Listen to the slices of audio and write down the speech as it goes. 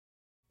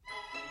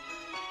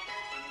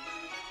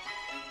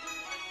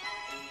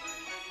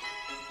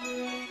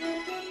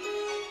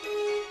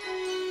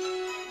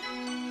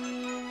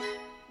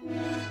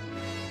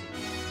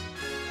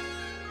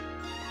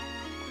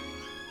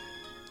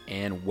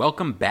and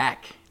welcome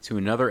back to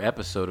another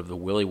episode of the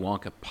Willy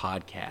Wonka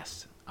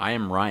podcast. I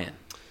am Ryan.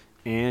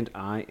 And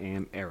I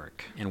am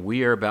Eric. And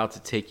we are about to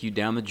take you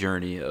down the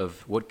journey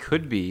of what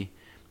could be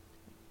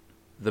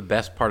the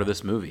best part of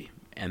this movie,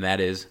 and that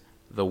is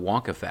the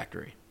Wonka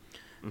factory.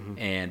 Mm-hmm.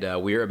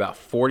 And we are about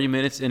 40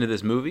 minutes into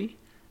this movie,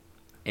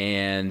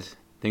 and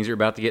things are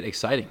about to get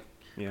exciting.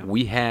 Yeah.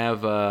 We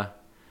have a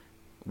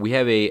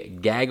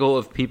gaggle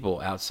of people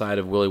outside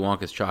of Willy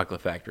Wonka's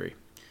chocolate factory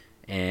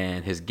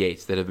and his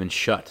gates that have been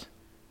shut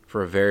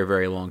for a very,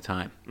 very long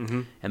time.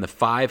 Mm-hmm. And the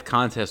 5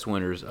 contest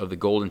winners of the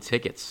golden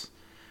tickets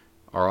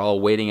are all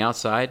waiting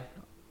outside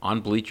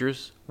on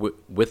bleachers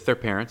with their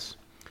parents.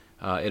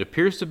 It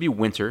appears to be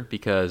winter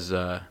because,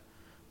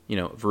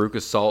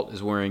 Veruca Salt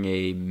is wearing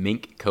a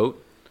mink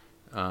coat.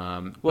 It's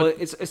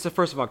the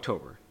 1st of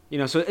October.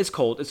 So it's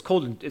cold. It's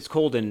cold. It's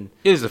cold in.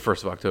 It is the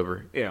 1st of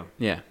October. Yeah.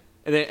 Yeah.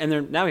 And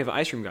then now we have an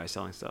ice cream guy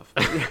selling stuff.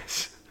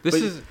 Yes.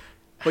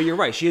 But you're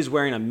right. She is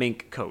wearing a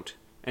mink coat,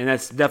 and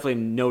that's definitely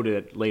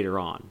noted later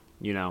on.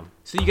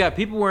 So you got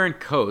people wearing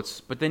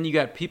coats, but then you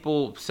got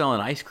people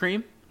selling ice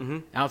cream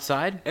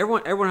outside.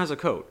 Everyone has a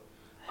coat.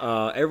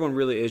 Everyone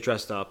really is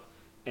dressed up,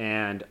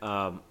 and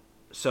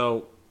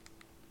so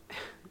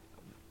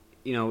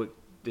they're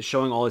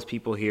showing all these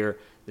people here.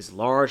 This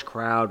large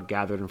crowd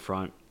gathered in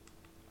front.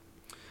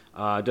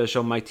 It does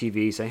show Mike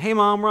TV saying, "Hey,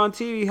 Mom, we're on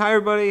TV. Hi,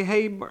 everybody.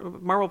 Hey,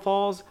 Marble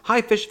Falls.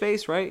 Hi, Fish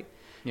Face." Right?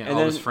 Yeah, and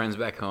all his friends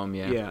back home.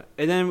 Yeah. Yeah,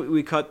 and then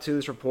we cut to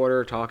this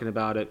reporter talking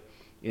about it.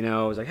 It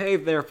was like, "Hey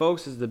there,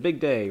 folks. This is the big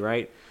day,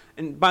 right?"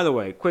 And by the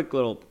way, quick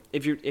little,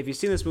 if you've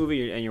seen this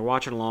movie and you're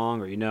watching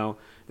along, or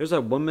there's a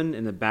woman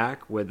in the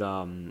back with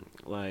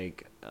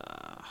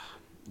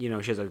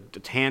she has a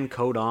tan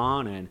coat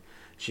on, and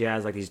she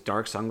has like these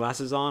dark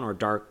sunglasses on, or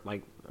dark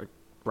or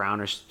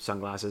brownish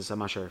sunglasses. I'm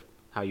not sure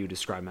how you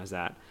describe them as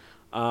that.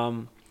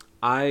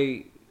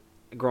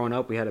 Growing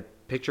up, we had a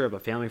picture of a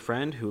family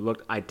friend who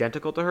looked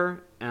identical to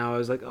her, and I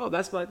was like, "Oh,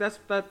 that's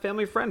that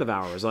family friend of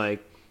ours."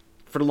 Like,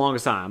 for the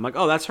longest time, I'm like,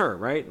 "Oh, that's her,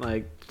 right?"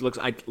 Like,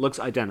 looks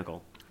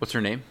identical. What's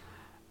her name?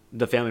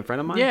 The family friend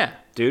of mine? Yeah.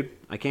 Dude,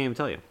 I can't even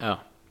tell you. Oh.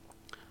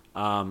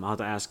 I'll have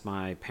to ask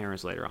my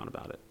parents later on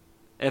about it,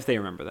 if they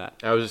remember that.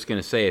 I was just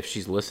going to say, if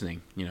she's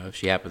listening, if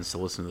she happens to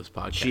listen to this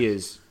podcast. She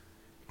is.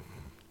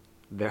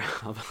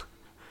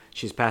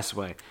 She's passed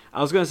away.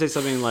 I was going to say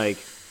something like...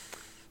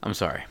 I'm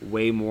sorry.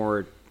 Way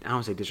more, I don't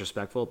want to say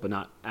disrespectful, but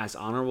not as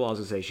honorable. I was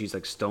going to say she's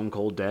like stone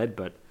cold dead,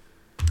 but...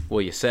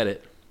 Well, you said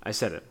it. I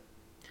said it.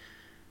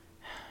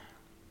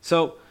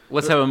 So...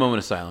 Let's have a moment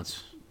of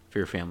silence for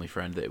your family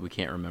friend that we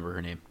can't remember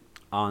her name.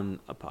 On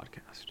a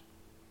podcast.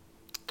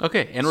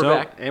 Okay, and we're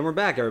back. And we're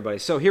back, everybody.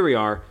 So here we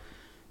are.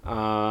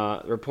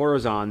 The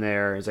reporter's on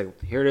there. It's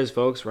like, here it is,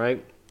 folks,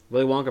 right?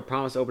 Willy Wonka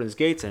promised to open his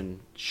gates and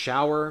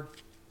shower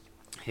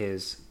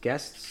his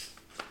guests,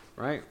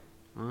 right?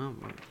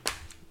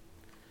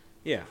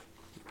 Yeah.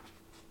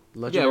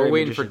 We're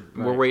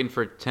waiting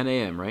for 10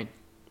 a.m., right?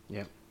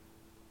 Yep.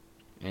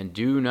 And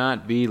do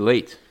not be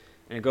late.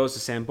 And it goes to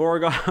Sam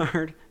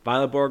Beauregard,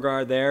 Violet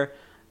Beauregard there,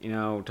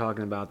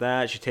 talking about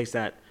that. She takes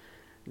that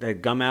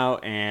gum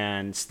out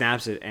and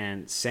snaps it,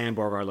 and Sam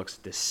Beauregard looks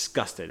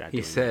disgusted at it.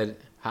 He said,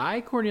 "Hi,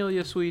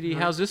 Cornelia, sweetie.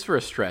 How's this for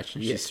a stretch?"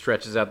 And she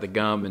stretches out the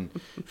gum and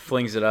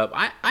flings it up.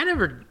 I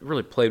never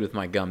really played with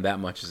my gum that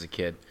much as a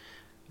kid.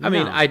 I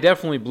mean, I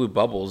definitely blew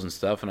bubbles and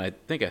stuff, and I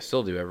think I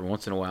still do every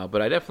once in a while,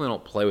 but I definitely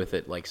don't play with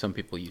it like some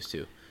people used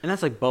to. And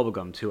that's like bubble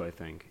gum too, I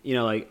think.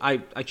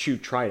 I chew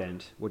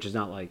Trident, which is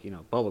not like,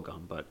 bubble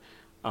gum, but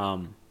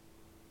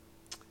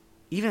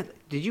even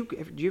did you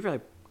ever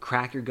like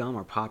crack your gum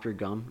or pop your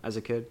gum as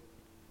a kid?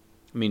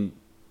 I mean,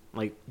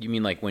 like, you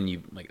mean like when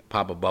you like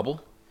pop a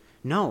bubble?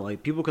 No,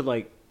 like people could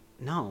like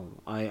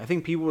I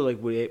think people were like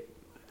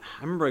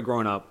I remember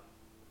growing up,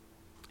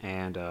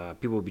 and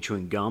people would be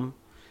chewing gum.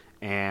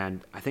 And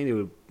I think they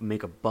would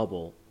make a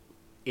bubble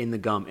in the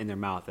gum in their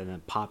mouth and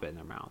then pop it in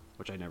their mouth,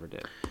 which I never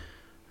did.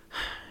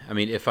 I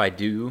mean, if I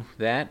do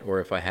that or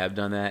if I have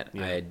done that,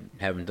 I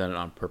haven't done it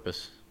on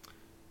purpose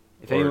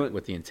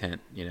with the intent,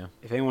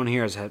 If anyone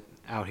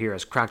out here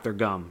has cracked their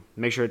gum,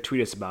 make sure to tweet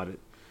us about it.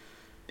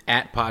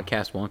 At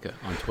Podcast Wonka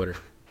on Twitter.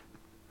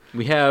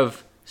 We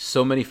have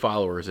so many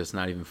followers, it's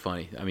not even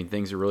funny. I mean,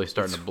 things are really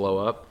starting to blow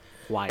up.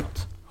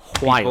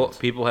 Wild.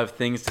 People have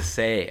things to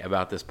say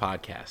about this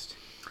podcast.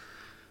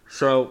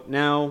 So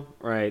now,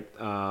 right,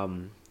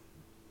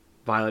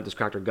 Violet just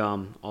cracked her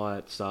gum, all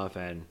that stuff,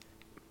 and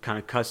kind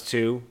of cuts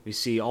to, we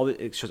see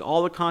it shows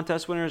all the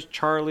contest winners,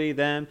 Charlie,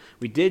 them.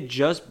 We did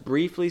just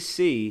briefly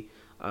see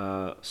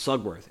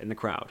Slugworth in the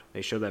crowd.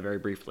 They showed that very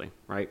briefly,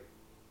 right?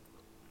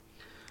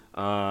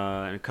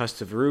 And it cuts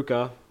to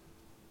Veruca,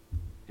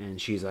 and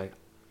she's like,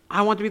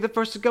 "I want to be the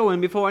first to go in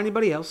before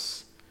anybody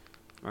else."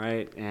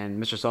 Right? And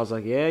Mr. Salt's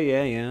like,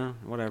 yeah,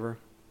 whatever.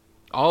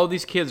 All of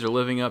these kids are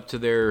living up to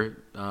their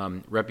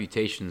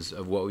reputations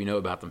of what we know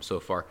about them so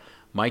far.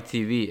 Mike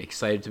TV,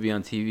 excited to be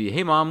on TV.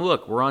 Hey, Mom,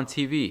 look, we're on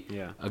TV.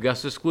 Yeah.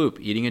 Augustus Gloop,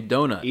 eating a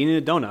donut.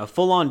 A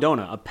full-on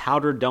donut, a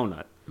powdered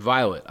donut.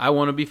 Violet, I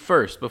want to be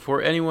first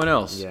before anyone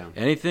else. Yeah.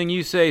 Anything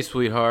you say,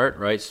 sweetheart,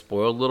 right?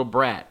 Spoiled little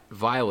brat.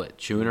 Violet,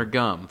 chewing her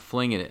gum,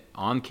 flinging it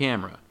on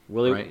camera.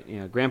 Willy,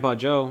 right? Grandpa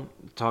Joe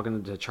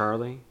talking to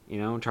Charlie.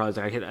 Charlie's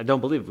like, I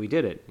don't believe we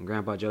did it. And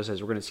Grandpa Joe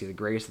says, we're going to see the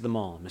greatest of them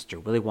all,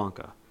 Mr. Willy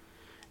Wonka.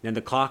 And then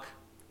the clock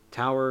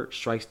tower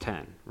strikes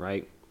 10,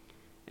 right?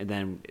 And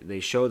then they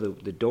show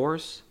the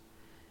doors,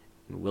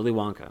 and Willy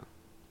Wonka,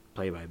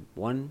 played by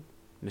one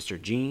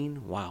Mr.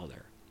 Gene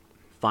Wilder,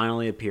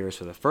 finally appears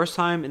for the first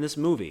time in this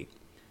movie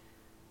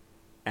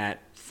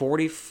at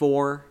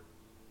 44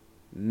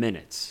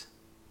 minutes,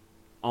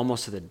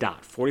 almost to the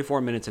dot.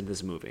 44 minutes into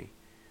this movie,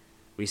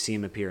 we see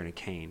him appear in a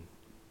cane.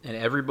 And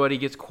everybody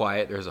gets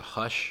quiet. There's a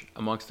hush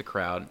amongst the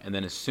crowd. And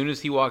then as soon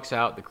as he walks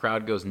out, the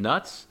crowd goes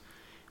nuts.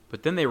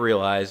 But then they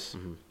realize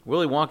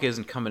Willy Wonka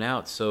isn't coming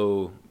out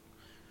so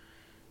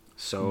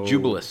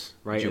jubilous.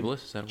 Right?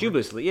 Jubilous? Is that a word?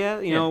 Jubilously,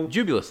 yeah.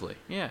 Jubilously,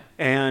 yeah.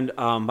 And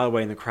by the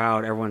way, in the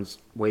crowd, everyone's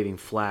waving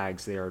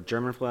flags. They are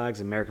German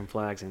flags, American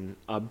flags, and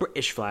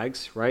British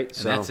flags, right?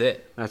 And that's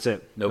it. That's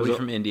it. Nobody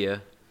from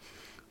India.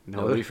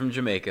 Nobody from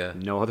Jamaica.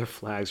 No other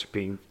flags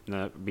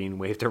are being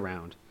waved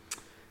around.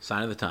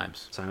 Sign of the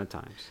times. Sign of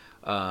the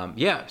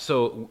times.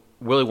 So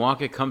Willy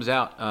Wonka comes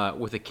out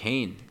with a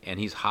cane, and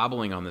he's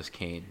hobbling on this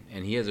cane,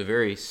 and he has a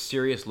very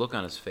serious look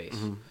on his face.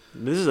 Mm-hmm.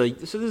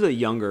 This is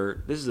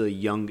a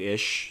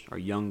youngish or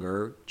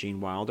younger Gene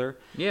Wilder.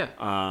 Yeah.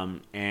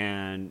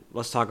 And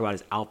let's talk about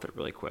his outfit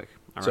really quick.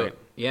 All right.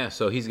 Yeah.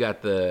 So he's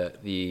got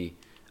the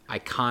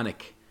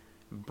iconic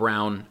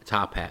brown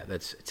top hat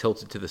that's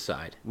tilted to the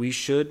side. We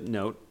should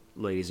note,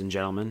 ladies and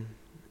gentlemen,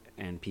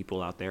 and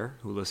people out there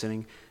who are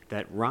listening,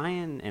 that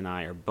Ryan and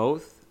I are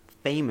both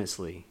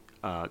famously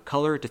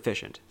color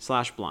deficient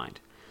 /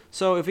 blind.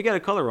 So if we get a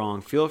color wrong,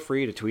 feel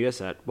free to tweet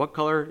us at what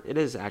color it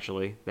is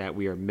actually that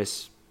we are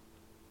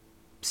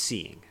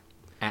seeing.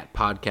 At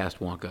Podcast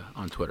Wonka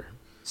on Twitter.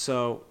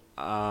 So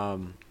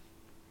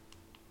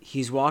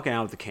he's walking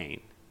out with a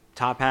cane.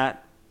 Top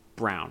hat,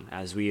 brown,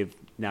 as we have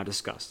now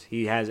discussed.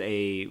 He has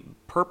a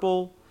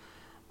purple,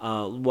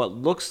 what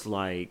looks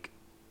like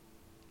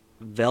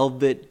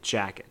velvet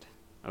jacket.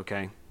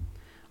 Okay,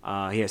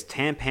 he has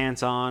tan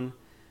pants on.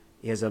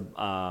 He has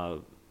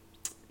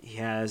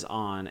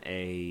on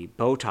a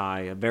bow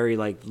tie, a very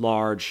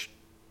large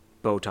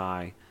bow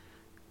tie,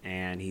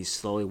 and he's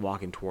slowly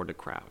walking toward the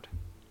crowd.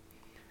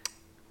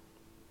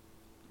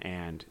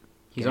 And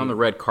he's on the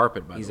red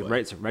carpet, by the way.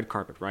 It's a red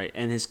carpet, right?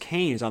 And his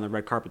cane is on the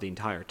red carpet the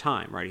entire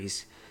time, right?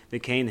 He's the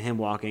cane, him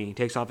walking. He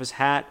takes off his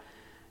hat,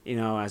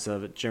 as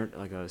a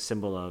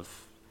symbol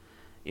of,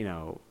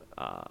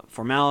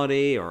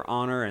 formality or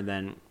honor, and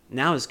then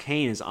now his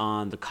cane is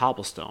on the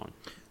cobblestone.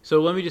 So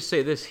let me just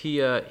say this: he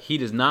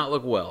does not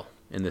look well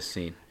in this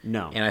scene.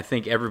 No. And I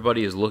think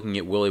everybody is looking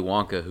at Willy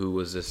Wonka, who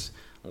was this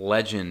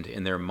legend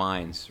in their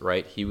minds,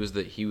 right? He was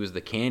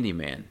the candy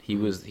man. He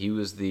was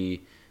the,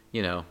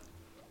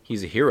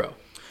 he's a hero.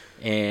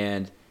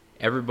 And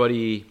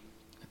everybody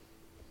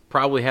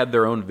probably had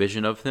their own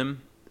vision of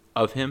him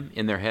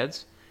in their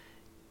heads.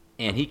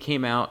 And he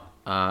came out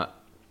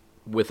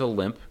with a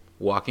limp,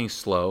 walking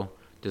slow,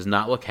 does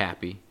not look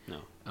happy.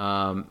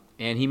 No.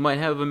 And he might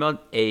have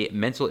a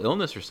mental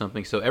illness or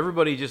something. So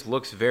everybody just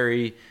looks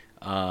very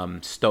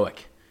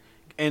stoic.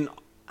 And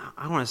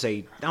I don't want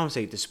to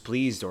say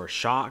displeased or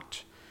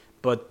shocked,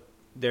 but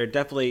they're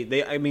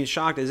definitely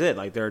shocked is it.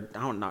 Like they're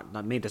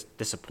not made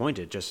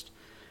disappointed. Just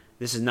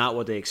this is not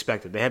what they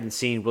expected. They haven't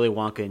seen Willy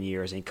Wonka in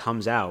years, and he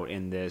comes out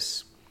in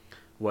this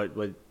what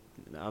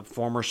a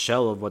former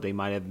shell of what they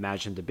might have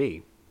imagined to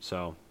be.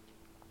 So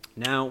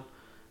now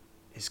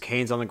his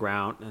cane's on the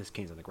ground. His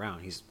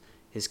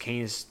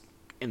cane is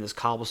in this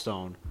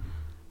cobblestone,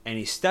 and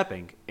he's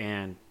stepping,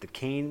 and the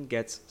cane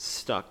gets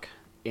stuck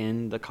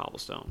in the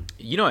cobblestone.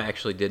 I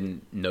actually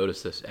didn't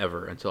notice this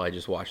ever until I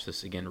just watched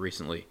this again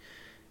recently.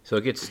 So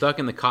it gets stuck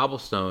in the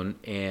cobblestone,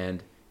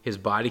 and his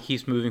body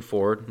keeps moving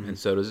forward, and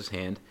so does his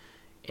hand.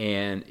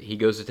 And he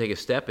goes to take a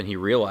step, and he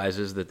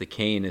realizes that the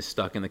cane is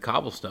stuck in the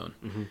cobblestone.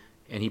 Mm-hmm.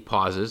 And he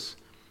pauses,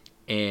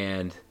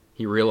 and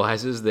he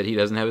realizes that he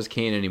doesn't have his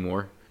cane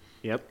anymore.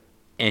 Yep.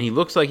 And he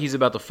looks like he's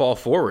about to fall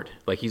forward,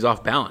 like he's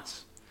off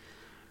balance.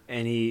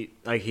 And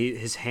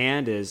his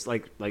hand is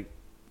like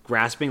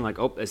grasping, like,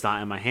 oh, it's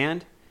not in my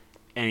hand.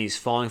 And he's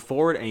falling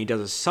forward, and he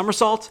does a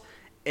somersault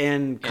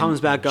and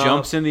comes back up.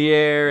 Jumps in the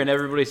air, and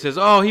everybody says,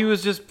 oh, he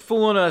was just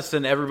fooling us.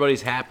 And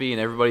everybody's happy,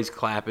 and everybody's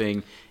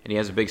clapping, and he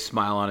has a big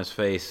smile on his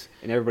face.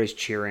 And everybody's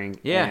cheering.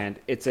 Yeah. And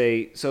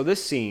so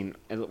this scene,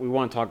 and we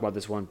want to talk about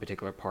this one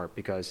particular part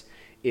because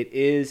it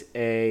is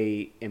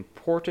a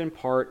important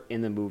part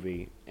in the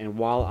movie. And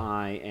while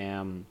I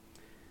am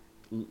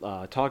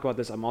talking about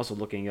this, I'm also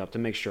looking up to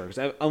make sure, because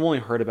I've only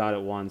heard about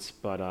it once,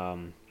 but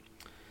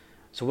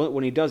so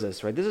when he does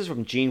this, right, this is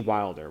from Gene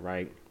Wilder,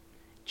 right?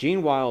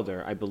 Gene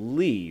Wilder, I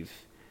believe,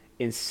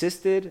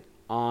 insisted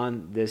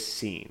on this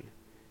scene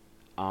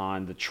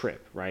on the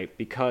trip, right?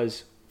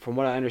 Because from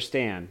what I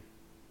understand,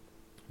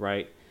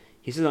 right,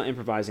 he's still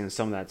improvising on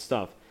some of that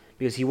stuff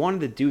because he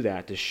wanted to do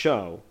that to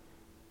show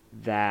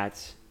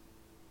that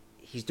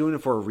he's doing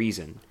it for a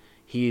reason.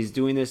 he's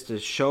doing this to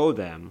show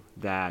them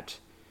that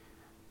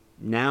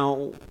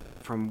now,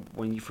 from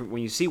when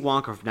you see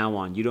Wonka from now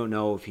on, you don't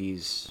know if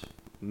he's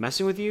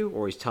messing with you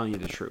or he's telling you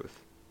the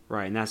truth,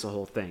 right? And that's the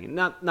whole thing.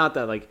 Not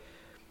that like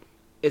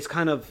it's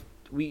kind of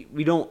we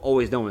don't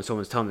always know when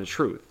someone's telling the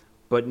truth,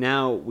 but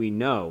now we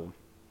know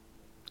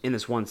in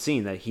this one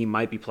scene that he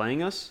might be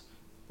playing us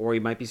or he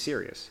might be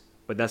serious.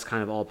 But that's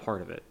kind of all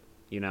part of it,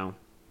 you know.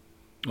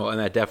 Well, and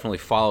that definitely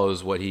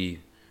follows what he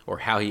or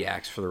how he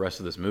acts for the rest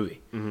of this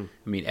movie. Mm-hmm.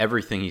 I mean,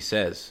 everything he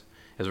says,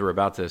 as we're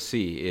about to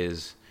see,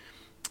 is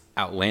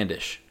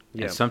outlandish.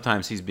 Yeah. And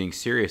sometimes he's being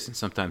serious and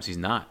sometimes he's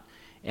not.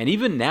 And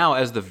even now,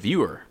 as the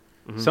viewer,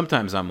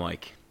 sometimes I'm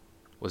like,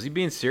 was he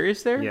being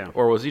serious there? Yeah.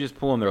 Or was he just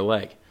pulling their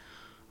leg?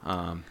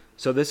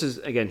 So this is,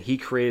 again, he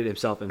created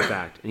himself, in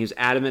fact. And he was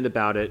adamant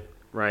about it,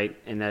 right?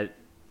 And that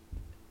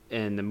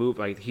in the move,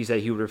 like he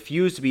said, he would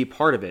refuse to be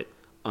part of it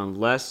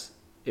unless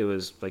it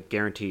was like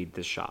guaranteed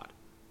this shot.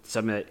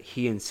 Something that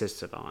he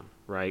insisted on,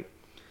 right?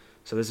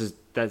 So this is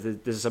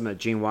something that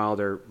Gene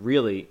Wilder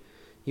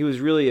he was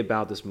really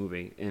about this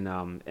movie, and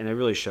it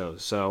really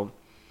shows. So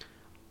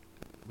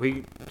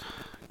we're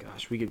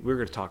going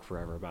to talk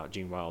forever about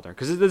Gene Wilder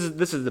because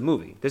this is the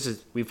movie.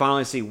 We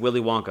finally see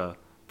Willy Wonka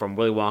from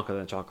Willy Wonka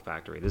and the Chocolate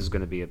Factory. This is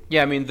going to be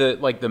I mean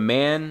the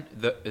man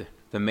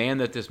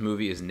that this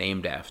movie is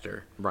named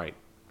after, right,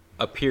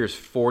 appears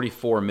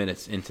 44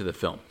 minutes into the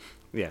film.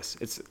 Yes,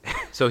 it's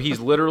so he's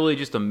literally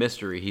just a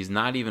mystery. He's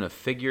not even a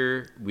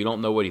figure. We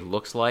don't know what he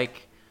looks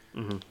like.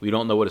 Mm-hmm. We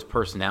don't know what his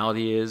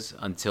personality is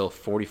until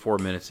 44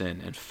 minutes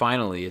in, and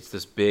finally it's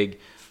this big,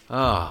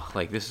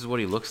 like this is what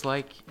he looks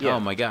like. Yeah. Oh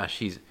my gosh,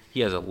 he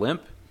has a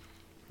limp,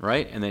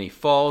 right? And then he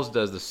falls,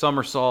 does the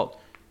somersault.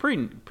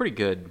 Pretty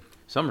good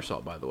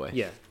somersault, by the way.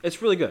 Yeah,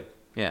 it's really good.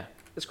 Yeah,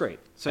 it's great.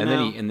 So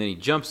then he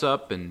jumps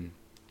up and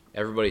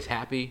everybody's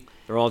happy.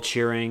 They're all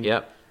cheering.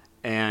 Yep.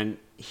 And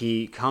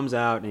he comes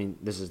out, and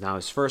this is now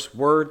his first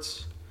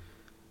words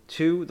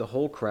to the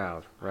whole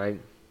crowd, right?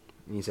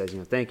 And he says,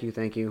 thank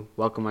you,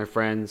 welcome my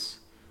friends,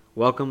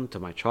 welcome to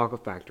my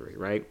chocolate factory,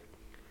 right?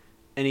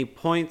 And he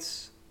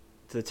points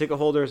to the ticket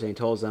holders, and he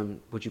tells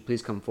them, would you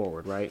please come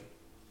forward, right?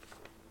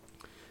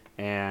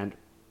 And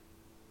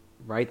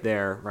right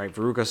there, right,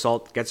 Veruca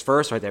Salt gets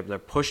first, right? They're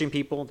pushing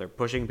people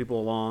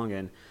along,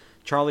 and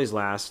Charlie's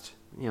last.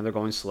 They're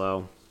going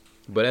slow.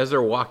 But as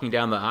they're walking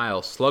down the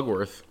aisle,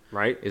 Slugworth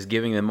is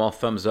giving them all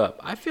thumbs up.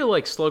 I feel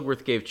like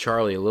Slugworth gave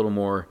Charlie a little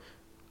more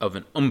of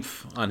an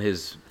oomph on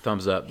his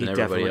thumbs up than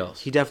everybody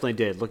else. He definitely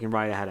did, looking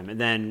right at him. And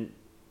then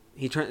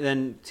he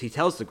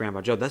tells the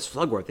Grandpa Joe, that's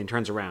Slugworth, and he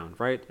turns around,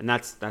 right? And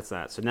that's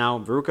that. So now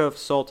Veruca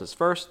Salt is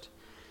first,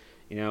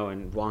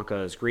 and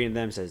Wonka is greeting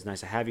them, says, nice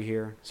to have you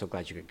here. So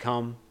glad you could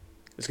come.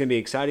 It's going to be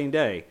an exciting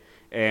day,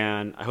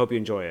 and I hope you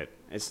enjoy it.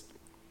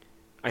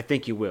 I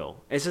think you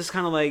will. It's just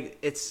kind of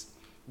like,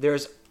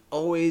 there's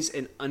always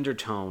an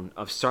undertone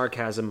of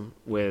sarcasm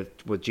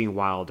with Gene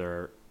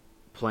Wilder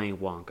playing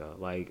Wonka.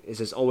 Like, it's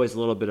just always a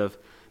little bit of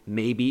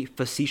maybe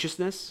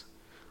facetiousness,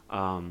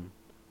 and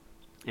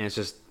it's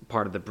just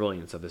part of the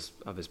brilliance of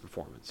his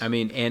performance. I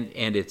mean,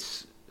 and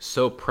it's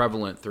so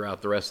prevalent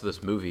throughout the rest of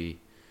this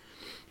movie,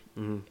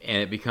 and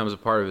it becomes a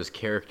part of his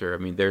character. I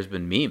mean, there's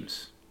been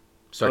memes,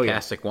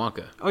 sarcastic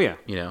Wonka. Oh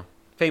yeah,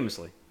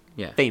 famously,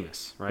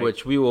 famous, right?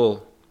 Which we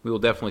will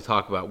definitely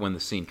talk about when the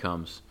scene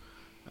comes.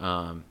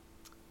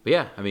 But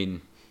yeah, I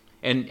mean,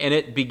 and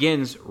it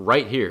begins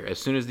right here. As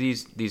soon as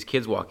these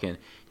kids walk in,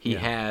 he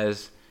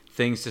has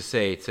things to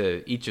say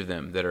to each of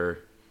them that are,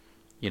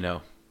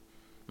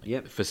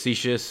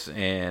 facetious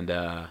and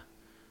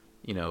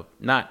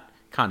not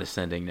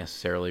condescending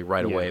necessarily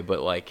right away, but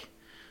like,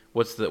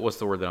 what's the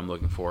word that I'm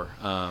looking for?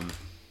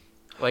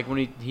 Like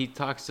when he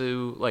talks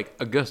to like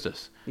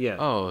Augustus. Yeah.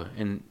 Oh,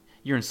 and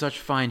you're in such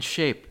fine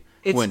shape.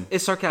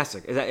 It's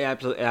sarcastic. It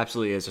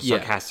absolutely is a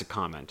sarcastic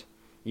comment.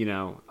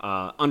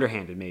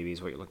 Underhanded maybe is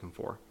what you're looking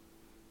for.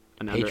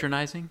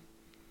 Patronizing?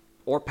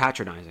 Or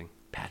patronizing.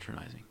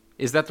 Patronizing.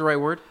 Is that the right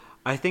word?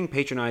 I think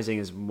patronizing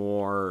is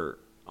more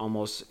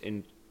almost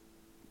it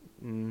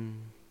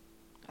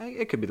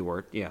could be the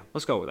word. Yeah,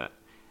 let's go with that.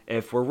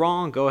 If we're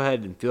wrong, go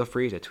ahead and feel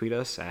free to tweet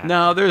us at...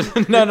 No, there's...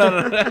 No.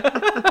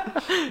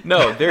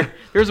 No,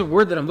 there's a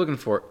word that I'm looking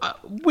for.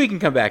 We can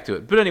come back to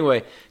it. But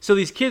anyway, so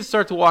these kids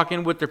start to walk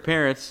in with their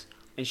parents...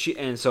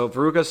 And so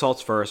Veruca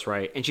Salt's first,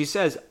 right? And she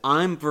says,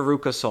 I'm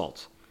Veruca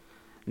Salt.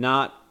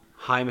 Not,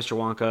 hi, Mr.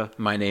 Wonka.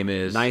 My name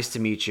is... Nice to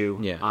meet you.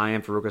 Yeah. I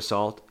am Veruca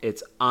Salt.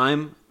 It's,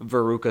 I'm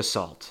Veruca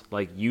Salt.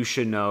 Like, you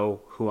should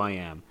know who I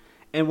am.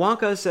 And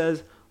Wonka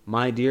says,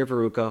 my dear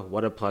Veruca,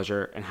 what a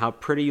pleasure. And how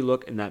pretty you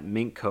look in that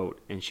mink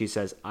coat. And she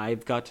says,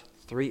 I've got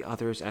 3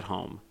 others at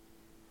home.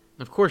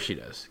 Of course she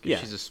does. Because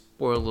she's a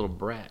spoiled little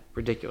brat.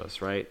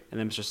 Ridiculous, right? And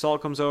then Mr.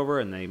 Salt comes over,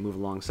 and they move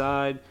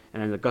alongside.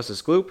 And then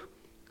Augustus Gloop.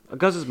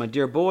 Augustus is my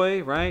dear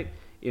boy, right?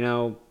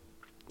 You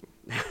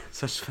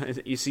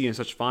see you in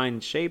such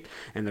fine shape,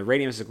 and the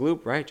Radiance of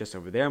Gloop, right, just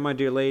over there, my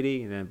dear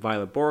lady, and then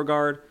Violet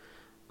Beauregard,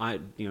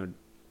 Darren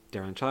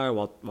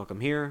Child, welcome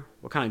here.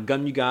 What kind of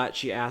gun you got?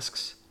 She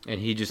asks, and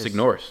he just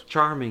ignores.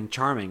 Charming,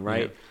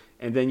 right?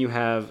 And then you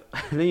have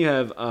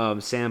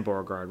Sam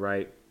Borgard,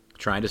 right?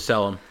 Trying to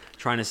sell him.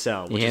 Trying to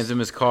sell. He hands him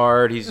his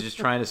card. He's just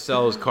trying to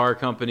sell his car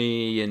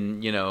company,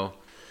 and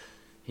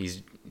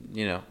he's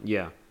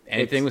yeah.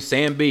 anything with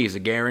Sam B is a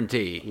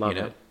guarantee. Love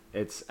it.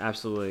 It's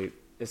absolutely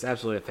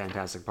a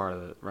fantastic part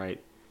of it,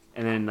 right?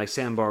 And then like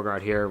Sam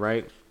Borgard here,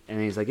 right? And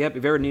he's like, "Yep,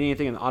 if you ever need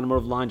anything in the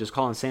automotive line, just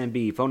call on Sam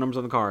B. Phone number's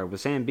on the car. With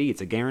Sam B,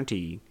 it's a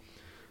guarantee."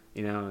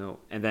 And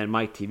then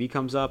Mike TV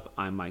comes up.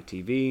 I'm Mike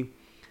TV.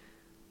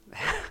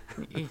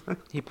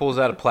 He pulls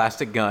out a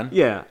plastic gun.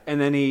 Yeah, and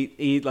then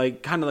he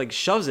like kind of like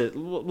shoves it,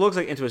 looks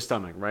like into his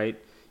stomach, right?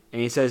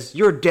 And he says,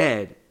 "You're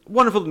dead.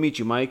 Wonderful to meet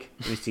you, Mike.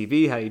 Miss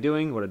TV, how you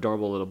doing? What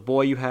adorable little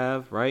boy you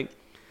have, right?"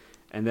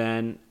 And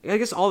then I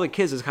guess all the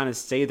kids just kind of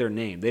say their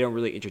name. They don't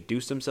really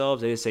introduce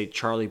themselves. They just say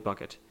Charlie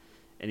Bucket,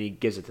 and he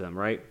gives it to them,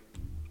 right?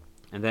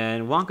 And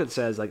then Wonka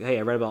says like, "Hey,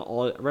 I read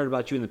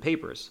about you in the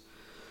papers."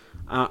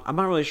 I'm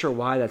not really sure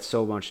why that's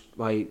so much.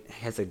 Why he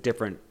has a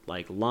different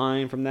like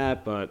line from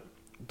that, but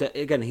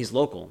again, he's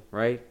local,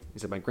 right? He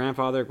said my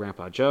grandfather,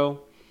 Grandpa Joe,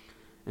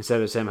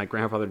 instead of saying my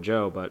grandfather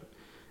Joe, but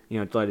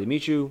delighted to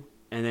meet you.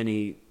 And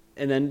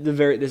then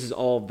this is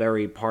all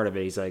very part of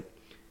it. He's like,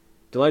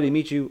 delighted to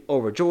meet you,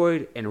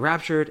 overjoyed,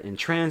 enraptured,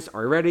 entranced.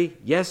 Are you ready?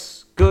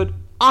 Yes, good.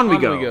 On we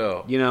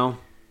go.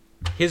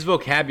 His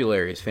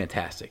vocabulary is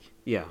fantastic.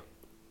 Yeah,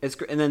 it's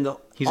great. And then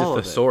he's a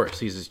thesaurus.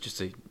 He's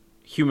just a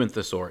human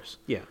thesaurus.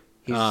 Yeah,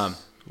 he's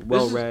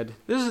well read.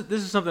 This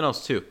is something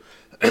else too.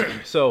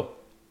 So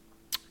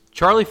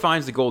Charlie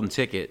finds the golden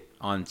ticket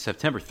on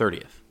September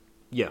 30th.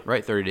 Yeah.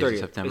 Right? 30 days of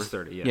September. It's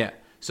 30, yeah. Yeah.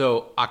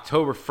 So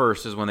October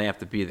 1st is when they have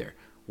to be there.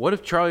 What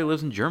if Charlie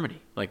lives in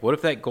Germany? Like, what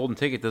if that golden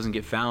ticket doesn't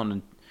get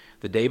found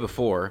the day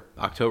before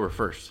October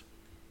 1st?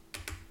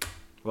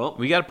 Well,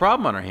 we got a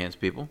problem on our hands,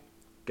 people.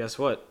 Guess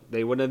what?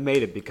 They wouldn't have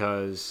made it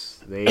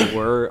because they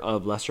were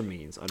of lesser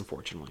means,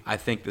 unfortunately. I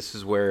think this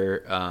is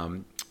where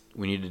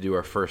we need to do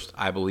our first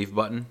I Believe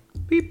button.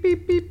 Beep,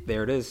 beep, beep.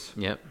 There it is.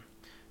 Yep.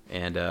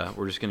 And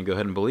we're just going to go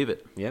ahead and believe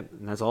it. Yep,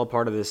 and that's all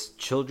part of this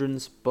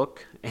children's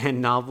book and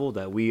novel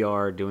that we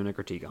are doing a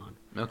critique on.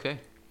 Okay.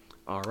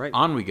 All right.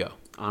 On we go.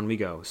 On we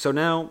go. So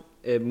now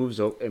it moves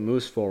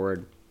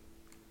forward.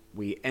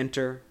 We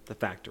enter the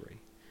factory.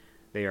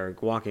 They are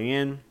walking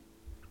in,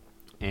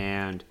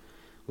 and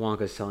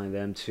Wonka is telling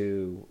them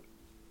to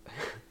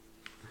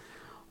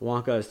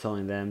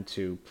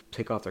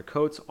take off their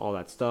coats, all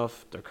that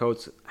stuff, their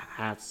coats,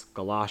 hats,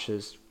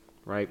 galoshes,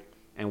 right?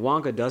 And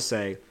Wonka does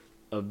say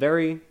a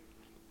very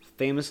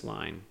famous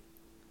line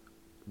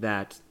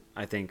that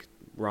I think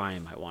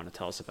Ryan might want to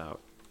tell us about.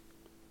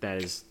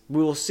 That is,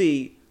 we will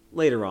see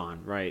later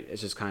on, right?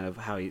 It's just kind of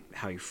how he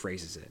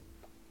phrases it.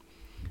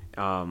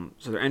 So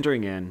they're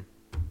entering in,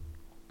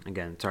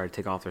 again, sorry to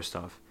take off their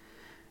stuff,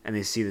 and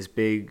they see this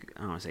big, I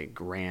don't want to say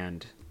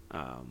grand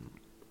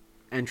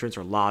entrance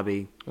or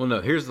lobby. Well, no,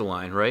 here's the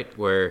line, right?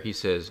 Where he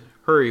says,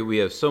 "Hurry, we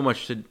have so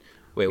much to..."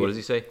 Wait, what does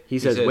he say? He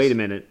says, "Wait a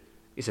minute."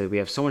 He said, "We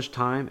have so much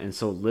time and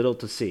so little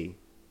to see."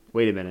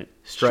 Wait a minute.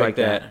 Strike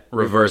that,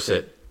 reverse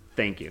it.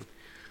 Thank you.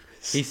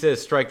 He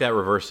says, "Strike that,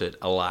 reverse it,"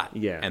 a lot.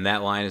 Yeah. And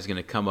that line is going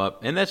to come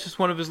up, and that's just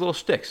one of his little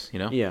shticks,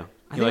 Yeah.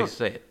 He likes to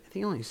say it. I think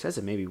he only says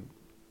it maybe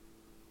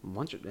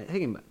once. I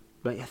think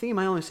he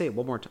might only say it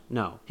one more time.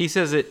 No. He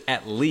says it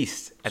at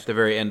least at the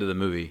very end of the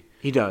movie.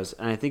 He does,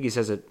 and I think he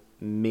says it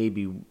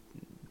maybe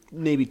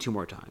 2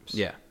 more times.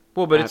 Yeah.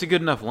 Well, but it's a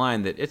good enough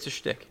line that it's a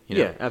shtick.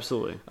 Yeah,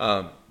 absolutely.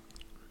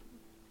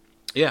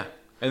 Yeah.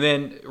 And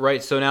then,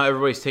 right, so now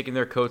everybody's taking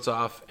their coats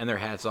off and their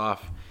hats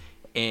off,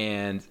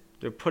 and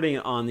they're putting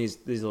it on these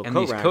little and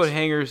coat these racks. coat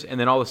hangers, and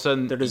then all of a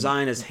sudden they're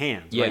designed as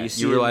hands. Yeah, right?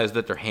 you realize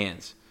that they're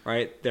hands.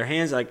 Right, their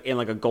hands like in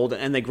like a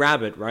golden, and they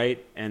grab it,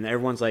 right, and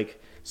everyone's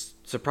like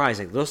surprised,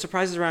 like little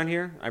surprises around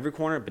here, every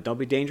corner, but don't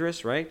be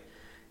dangerous, right?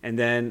 And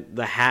then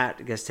the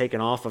hat gets taken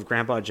off of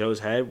Grandpa Joe's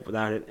head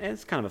without it. And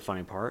it's kind of a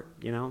funny part,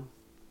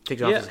 Takes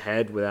it off his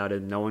head without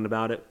him knowing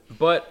about it.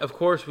 But, of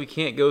course, we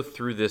can't go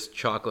through this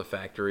chocolate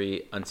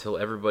factory until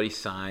everybody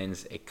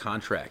signs a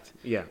contract.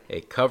 Yeah.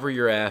 A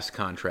cover-your-ass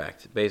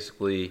contract.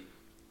 Basically,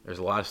 there's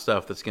a lot of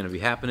stuff that's going to be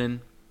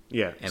happening.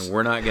 Yeah. And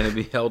we're not going to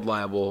be held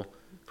liable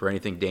for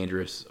anything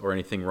dangerous or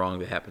anything wrong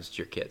that happens to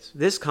your kids.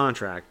 This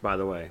contract, by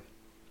the way,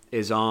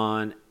 is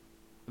on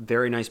a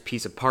very nice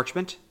piece of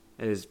parchment.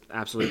 It is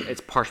absolutely, it's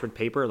parchment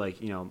paper, like,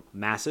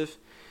 massive.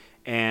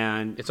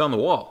 And it's on the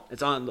wall.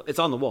 It's on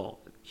the wall.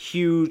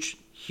 Huge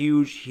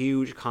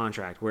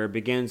contract where it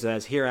begins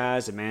as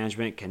hereas the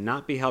management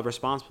cannot be held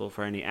responsible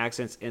for any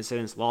accidents,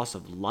 incidents, loss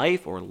of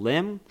life or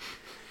limb,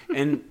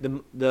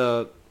 and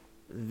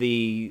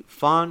the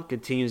font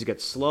continues to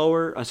get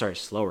smaller.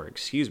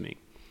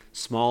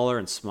 Smaller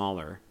and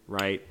smaller.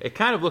 Right. It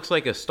kind of looks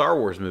like a Star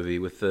Wars movie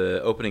with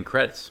the opening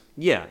credits.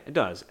 Yeah, it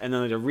does. And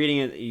then they're reading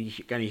it,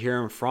 you kind of hear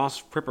them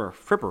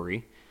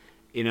frippery.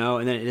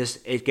 And then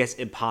it gets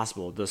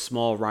impossible. The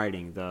small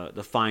writing,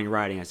 the fine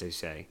writing, as they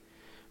say,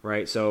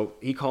 right? So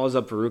he calls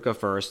up Veruca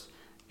first,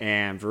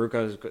 and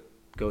Veruca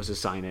goes to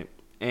sign it.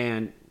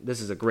 And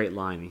this is a great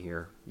line in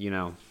here,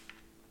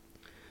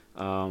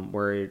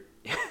 where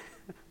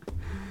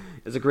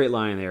There's a great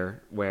line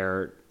there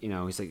where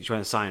he's like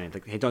trying to sign it.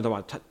 Like, hey, don't talk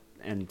about.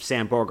 And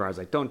Sam Beauregard's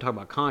like, don't talk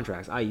about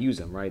contracts. I use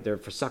them, right? They're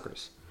for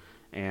suckers,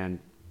 and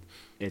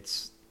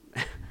it's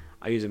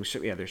I use them.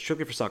 Yeah, they're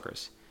strictly for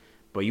suckers.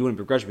 But you wouldn't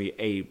begrudge me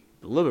a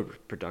little bit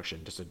of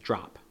production, just a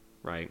drop,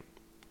 right?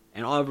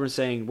 And all everyone's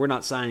saying, we're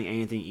not signing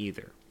anything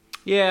either.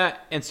 Yeah,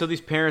 and so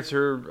these parents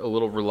are a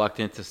little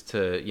reluctant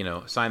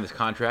to sign this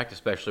contract,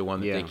 especially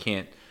one that they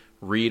can't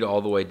read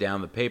all the way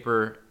down the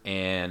paper,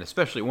 and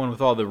especially one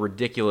with all the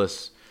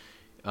ridiculous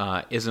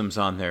isms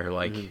on there,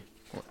 like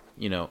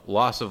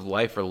loss of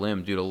life or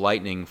limb due to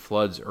lightning,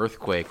 floods,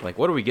 earthquake. Like,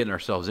 what are we getting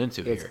ourselves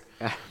into here,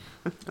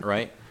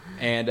 right?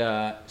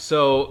 And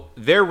so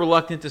they're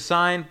reluctant to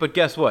sign, but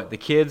guess what? The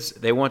kids,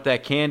 they want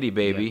that candy,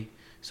 baby. Yeah.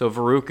 So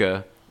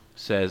Veruca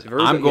says,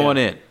 I'm going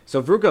in.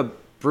 So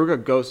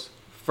Veruca goes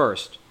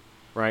first,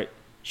 right?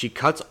 She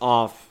cuts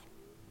off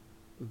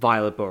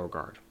Violet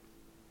Beauregard.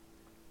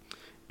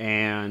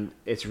 And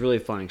it's really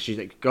funny.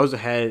 She goes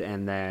ahead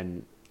and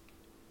then,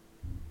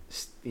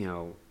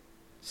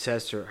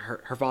 says to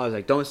her father's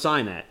like, don't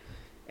sign that.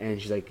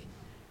 And she's like,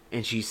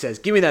 and she says,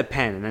 give me that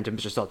pen. And then to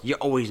Mr. Salt, you're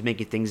always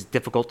making things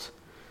difficult.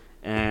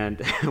 And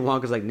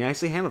Wonka's like,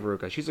 nicely handled,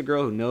 Veruca. She's a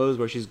girl who knows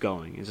where she's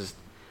going. It's just,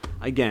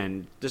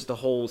 again, just the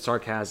whole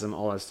sarcasm,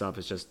 all that stuff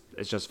is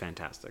just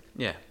fantastic.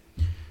 Yeah.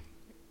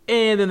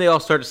 And then they all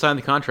start to sign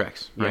the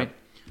contracts, right?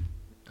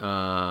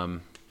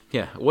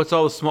 Yeah. What's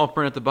all the small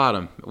print at the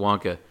bottom,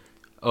 Wonka?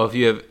 Oh, if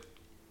you have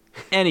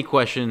any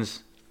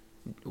questions,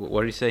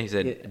 what did he say? He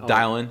said,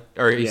 dial in.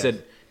 Or he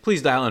said,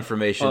 please dial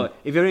information.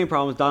 If you have any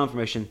problems, dial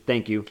information.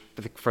 Thank you.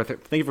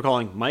 Thank you for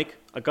calling Mike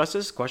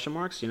Augustus, ?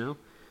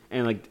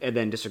 And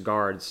then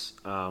disregards,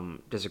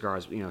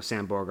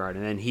 Sam Beauregard.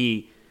 And then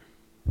he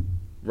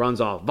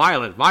runs off,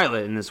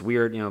 Violet, in this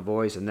weird,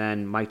 voice. And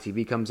then Mike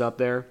TV comes up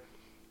there.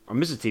 Or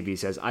Mrs. TV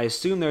says, I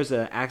assume there's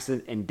an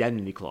accident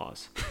indemnity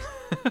clause.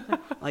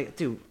 Like,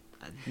 dude,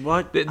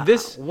 what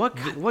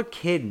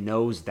kid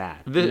knows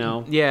that?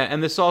 Yeah,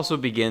 and this also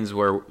begins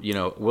where,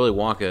 Willy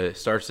Wonka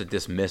starts to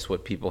dismiss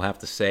what people have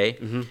to say.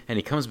 Mm-hmm. And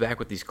he comes back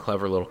with these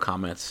clever little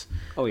comments,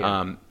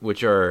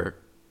 which are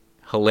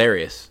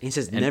hilarious. He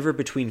says, never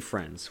between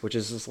friends, which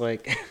is just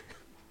like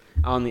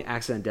on the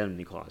accident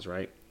indemnity clause,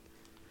 right?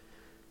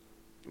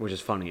 Which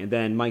is funny. And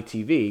then Mike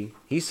TV,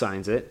 he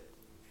signs it.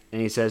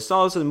 And he says,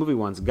 saw this in the movie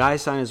once. Guy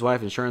signed his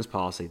wife's insurance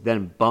policy,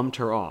 then bumped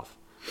her off.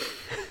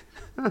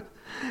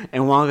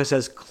 And Wonka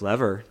says,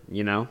 clever,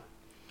 And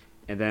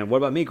then, what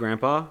about me,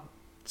 Grandpa?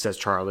 Says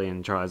Charlie.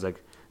 And Charlie's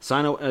like,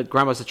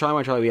 Grandpa says,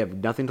 Charlie, we have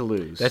nothing to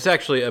lose. That's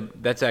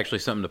actually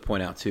something to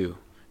point out, too.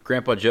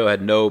 Grandpa Joe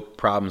had no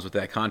problems with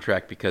that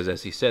contract because,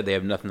 as he said, they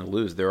have nothing to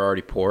lose. They're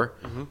already poor.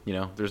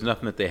 Mm-hmm. There's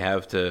nothing that they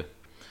have to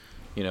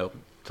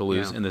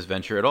lose in this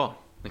venture at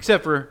all.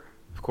 Except for,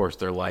 of course,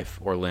 their life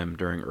or limb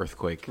during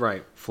earthquake,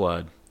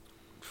 flood,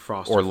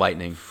 frost, or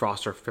lightning.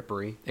 Frost or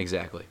frippery.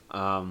 Exactly.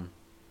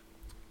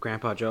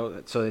 Grandpa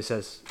Joe, so he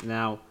says,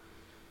 now,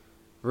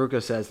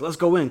 Veruca says, let's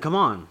go in, come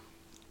on,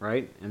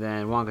 right? And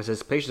then Wonka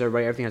says, patience,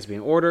 everybody, everything has to be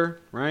in order,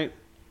 right?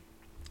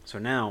 So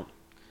now,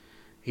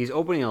 he's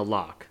opening a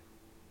lock,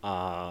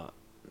 and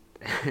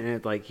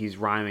it's like he's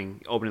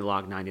rhyming, opening the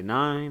lock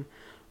 99,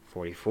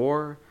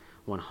 44,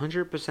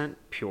 100%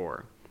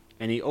 pure.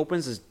 And he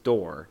opens his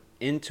door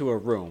into a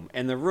room,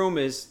 and the room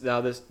is,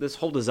 now this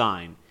whole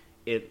design,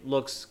 it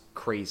looks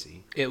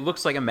crazy. It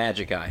looks like a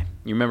magic eye.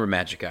 You remember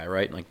Magic Eye,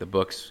 right? Like the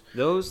books.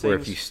 Those where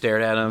things, if you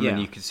stared at them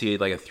and you could see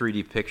like a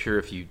 3D picture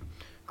if you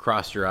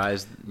crossed your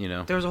eyes,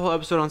 There was a whole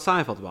episode on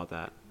Seinfeld about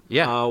that.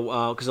 Yeah.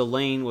 Because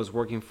Elaine was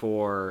working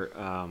for,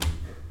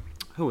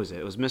 who was it?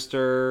 It was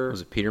Mr.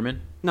 Was it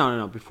Peterman?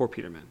 No, before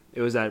Peterman.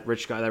 It was that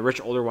rich guy, that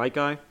rich older white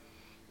guy.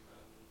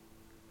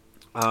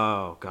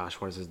 Oh, gosh,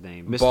 what is his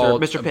name?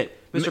 Mr.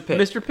 Pitt. Mr. Pitt.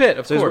 Mr. Pitt,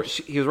 of course.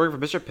 He was working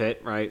for Mr.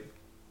 Pitt, right?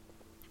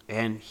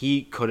 And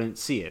he couldn't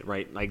see it,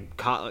 right? Like,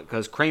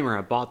 because Kramer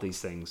had bought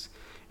these things.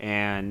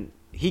 And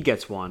he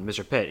gets one,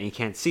 Mr. Pitt, and he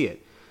can't see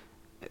it.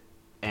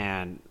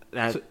 And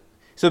that...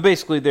 So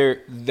basically,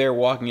 they're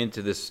walking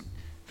into this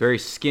very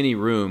skinny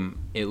room.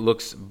 It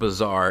looks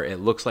bizarre.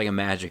 It looks like a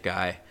magic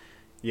eye.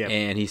 Yeah.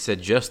 And he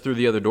said, just through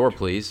the other door,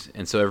 please.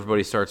 And so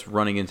everybody starts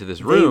running into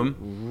this room.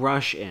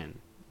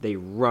 They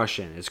rush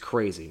in. It's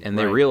crazy. And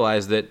they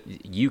realize that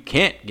you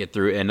can't get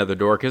through another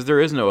door because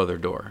there is no other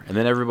door. And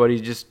then everybody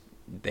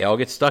they all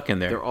get stuck in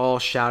there. They're all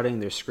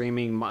shouting. They're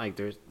screaming. Like,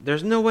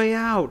 there's no way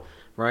out,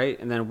 right?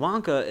 And then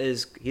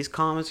Wonka he's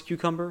calm as a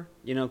cucumber.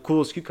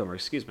 Cool as cucumber,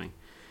 excuse me.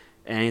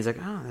 And he's like,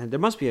 oh, there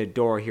must be a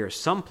door here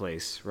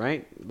someplace,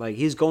 right? Like,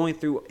 he's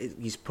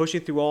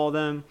pushing through all of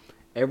them.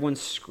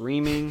 Everyone's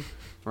screaming,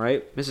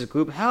 right? Mrs.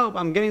 Gloop, help,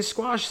 I'm getting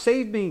squashed,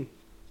 save me.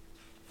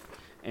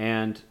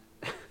 And...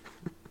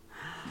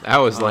 That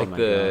was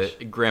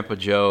Grandpa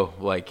Joe,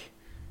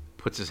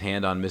 puts his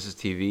hand on Mrs.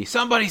 TV.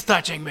 Somebody's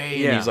touching me.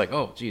 Yeah. And he's like,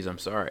 oh, geez, I'm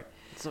sorry.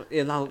 So,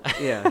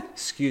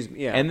 excuse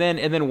me. Yeah. And then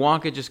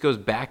Wonka just goes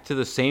back to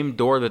the same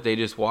door that they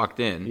just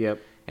walked in.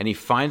 Yep. And he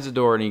finds the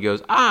door and he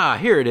goes,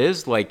 here it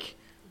is.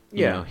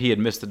 He had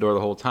missed the door the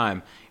whole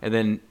time. And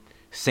then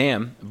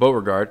Sam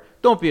Beauregard,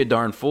 don't be a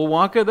darn fool,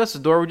 Wonka. That's the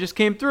door we just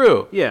came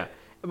through. Yeah,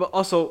 but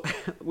also,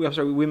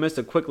 we missed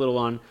a quick little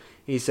one.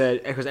 He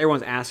said, because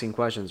everyone's asking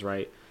questions,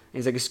 right? And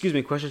he's like, excuse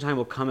me, question time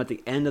will come at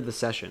the end of the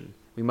session.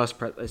 We must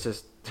press. It's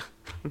just,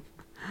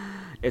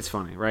 it's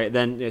funny, right?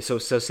 Then, so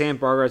Sam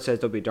Beauregard says,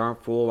 don't be a darn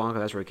fool, Wonka.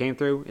 That's where he came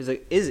through. He's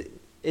like, it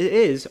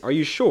is. Are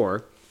you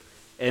sure?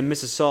 And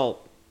Mrs.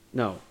 Salt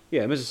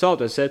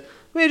just said,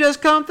 we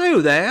just come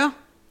through there.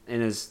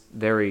 And is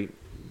very,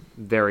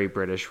 very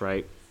British,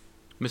 right?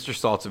 Mr.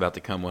 Salt's about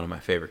to become one of my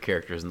favorite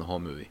characters in the whole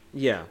movie.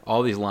 Yeah.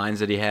 All these lines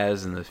that he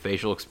has and the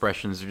facial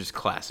expressions are just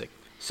classic.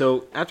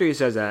 So after he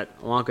says that,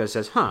 Wonka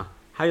says, how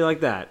do you like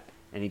that?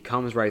 And he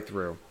comes right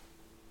through.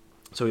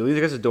 So he leaves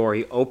against the door,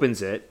 he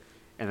opens it,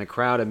 and the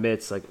crowd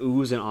emits like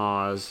oohs and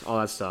ahs, all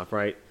that stuff,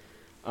 right?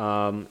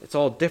 It's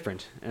all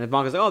different. And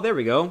Wonka's like, oh, there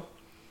we go.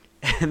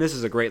 And this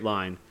is a great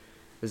line.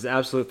 This is an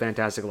absolute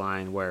fantastic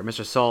line where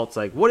Mr. Salt's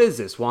like, what is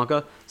this,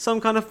 Wonka?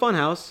 Some kind of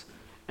funhouse.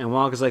 And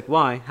Wonka's like,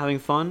 why? Having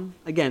fun?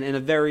 Again, in a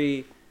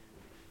very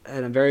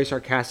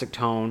sarcastic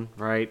tone,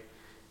 right?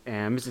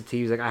 And Mr.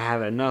 T's like, I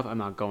have enough. I'm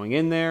not going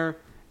in there.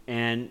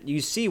 And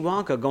you see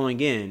Wonka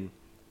going in,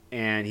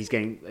 and he's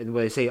getting, and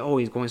they say, oh,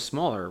 he's going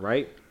smaller,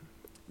 right?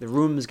 The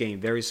room is getting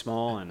very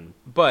small.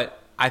 But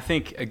I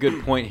think a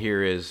good point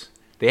here is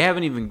they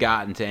haven't even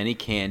gotten to any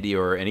candy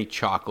or any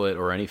chocolate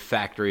or any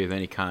factory of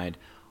any kind.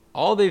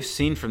 All they've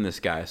seen from this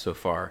guy so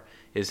far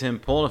is him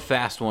pulling a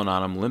fast one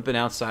on him, limping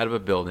outside of a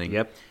building.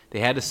 Yep. They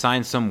had to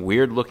sign some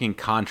weird-looking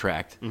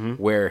contract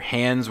where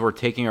hands were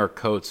taking our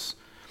coats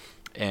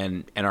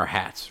and our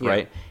hats,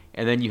 right?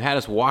 And then you had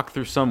us walk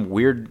through some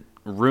weird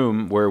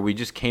room where we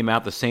just came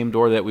out the same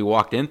door that we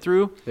walked in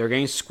through. They're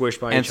getting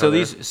squished by each other.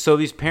 And so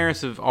these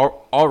parents have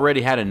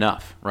already had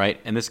enough, right?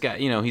 And this guy,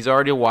 he's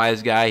already a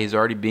wise guy. He's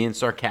already being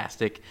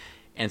sarcastic.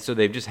 And so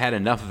they've just had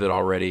enough of it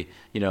already.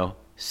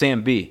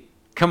 Sam B.,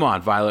 come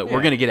on, Violet. Yeah.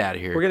 We're going to get out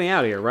of here. We're getting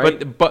out of here,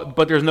 right?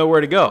 But there's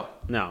nowhere to go.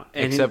 No.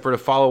 Except for to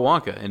follow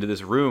Wonka into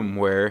this room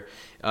where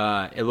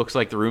it looks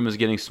like the room is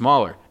getting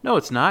smaller. No,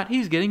 it's not.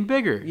 He's getting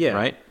bigger. Yeah.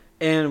 Right?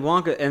 And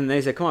Wonka, and they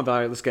say, come on,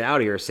 Violet, let's get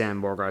out of here, Sam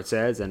Beauregard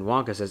says. And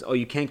Wonka says, oh,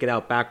 you can't get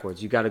out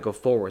backwards. You got to go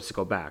forwards to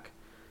go back.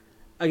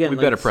 Again, we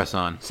better press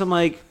on. Some,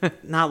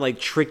 not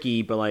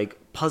tricky,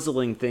 but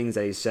puzzling things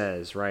that he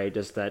says, right?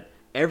 Just that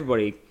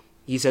everybody,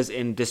 he says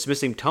in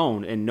dismissing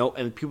tone,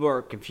 and people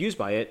are confused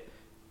by it,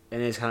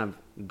 and it's kind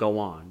of go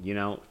on,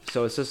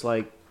 So it's just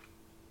like...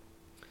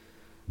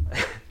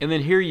 And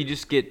then here you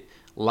just get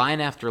line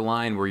after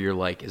line where you're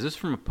like, is this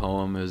from a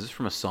poem? Is this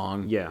from a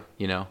song? Yeah.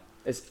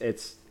 It's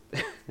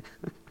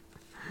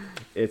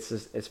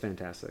it's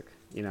fantastic.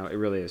 It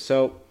really is.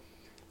 So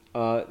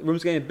the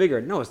room's getting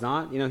bigger. No, it's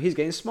not. He's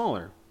getting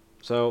smaller.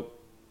 So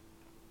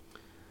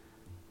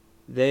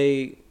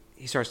he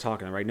starts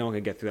talking, right? No one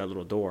can get through that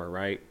little door,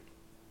 right?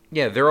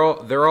 Yeah, they're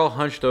all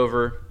hunched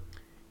over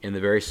in the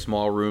very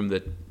small room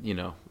that,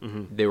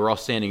 they were all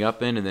standing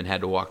up in and then had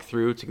to walk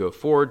through to go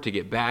forward to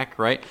get back,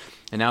 right?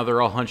 And now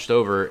they're all hunched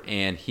over,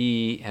 and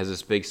he has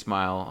this big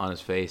smile on his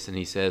face, and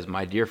he says,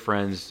 my dear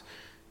friends,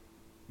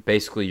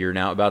 basically you're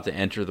now about to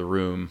enter the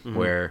room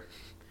where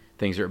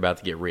things are about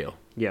to get real.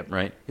 Yep.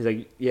 Right? He's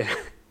like, yeah.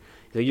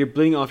 He's like, you're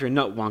bleeding off your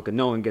nut, Wonka.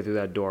 No one can get through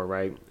that door,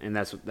 right? And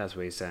that's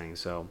what he's saying.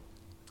 So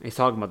he's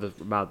talking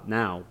about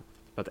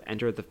the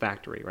enter the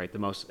factory, right? The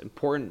most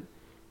important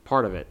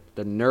part of it,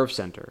 the nerve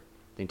center.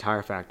 The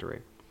entire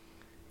factory.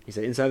 He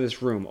said, inside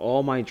this room,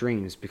 all my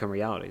dreams become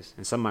realities,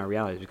 and some of my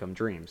realities become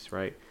dreams,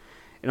 right?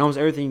 And almost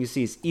everything you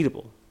see is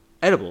eatable.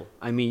 Edible.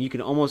 I mean, you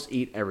can almost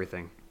eat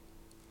everything.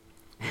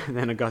 And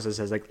then Augustus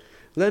says,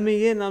 let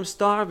me in, I'm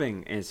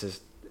starving. And it's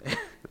just... And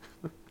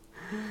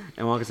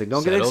Wonka's like,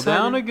 don't get excited.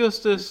 Settle down,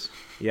 Augustus.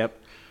 Yep.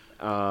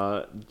 You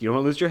don't want to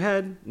lose your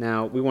head.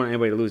 Now, we want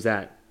anybody to lose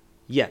that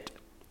yet.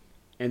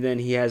 And then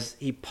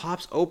he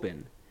pops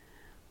open...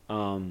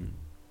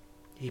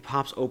 He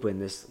pops open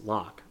this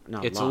lock.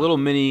 It's a little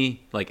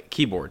mini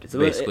keyboard,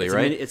 basically,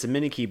 right? It's a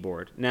mini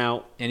keyboard.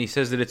 Now, and he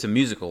says that it's a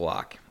musical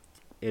lock.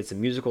 It's a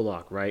musical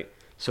lock, right?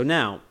 So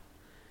now,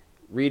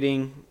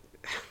 looking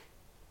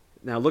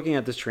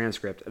at this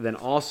transcript, and then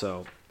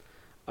also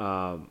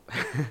on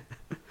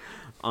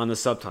the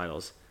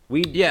subtitles,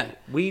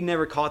 we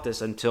never caught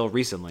this until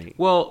recently.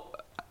 Well,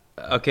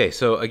 okay,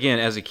 so again,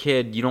 as a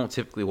kid, you don't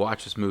typically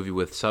watch this movie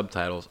with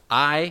subtitles.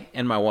 I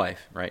and my wife,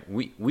 right,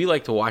 we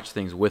like to watch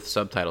things with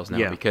subtitles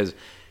now because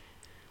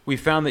we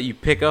found that you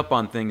pick up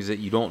on things that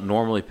you don't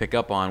normally pick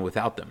up on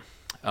without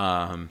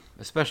them,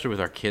 especially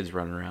with our kids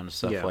running around and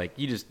stuff. Like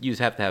you just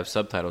have to have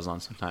subtitles on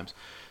sometimes.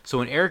 So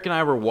when Eric and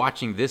I were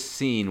watching this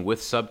scene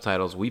with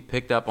subtitles, we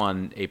picked up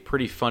on a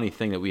pretty funny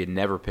thing that we had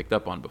never picked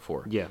up on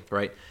before. Yeah.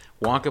 Right?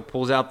 Wonka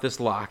pulls out this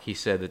lock. He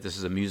said that this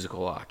is a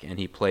musical lock, and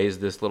he plays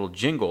this little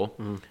jingle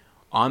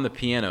on the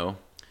piano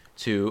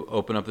to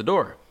open up the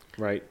door.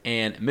 Right.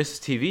 And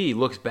Mrs. TV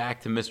looks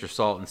back to Mr.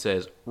 Salt and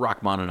says,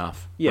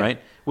 Rachmaninoff, Yeah.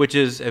 right? Which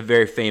is a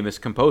very famous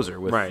composer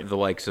with Right. the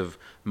likes of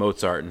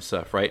Mozart and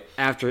stuff, right?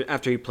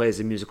 After he plays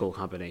a musical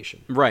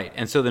combination. Right.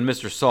 And so then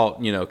Mr.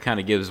 Salt, kind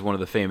of gives one of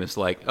the famous,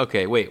 like,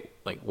 okay, wait,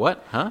 like,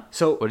 what? Huh?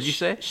 So what did you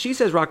say? She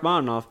says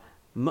Rachmaninoff.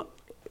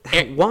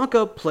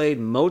 Wonka played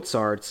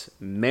Mozart's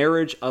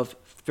Marriage of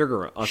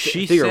Figaro.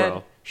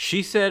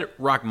 She said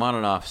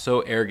Rachmaninoff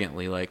so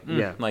arrogantly, like,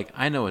 Yeah. like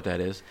I know what that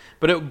is,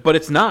 but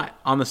it's not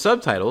on the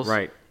subtitles.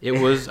 Right. It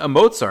was a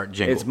Mozart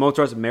jingle. It's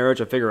Mozart's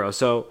Marriage of Figaro.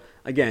 So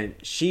again,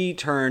 she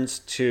turns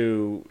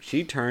to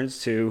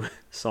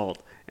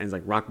Salt and is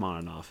like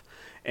Rachmaninoff,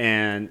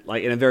 and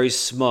like in a very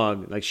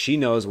smug, like she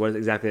knows what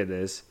exactly it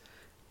is,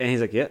 and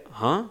he's like, yeah,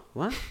 huh,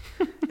 what?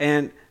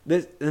 and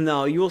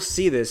now you will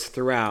see this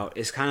throughout.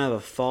 It's kind of a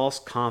false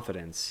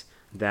confidence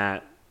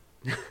that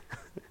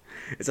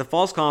it's a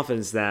false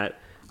confidence that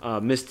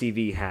Miss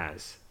TV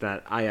has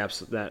that I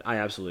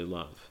absolutely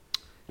love.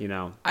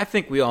 I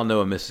think we all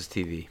know a Mrs.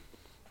 TV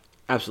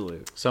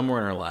Absolutely. somewhere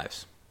in our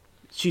lives.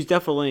 She would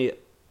definitely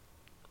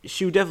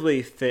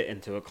fit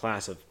into a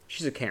class of.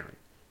 She's a Karen.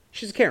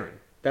 She's a Karen.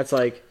 That's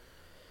like.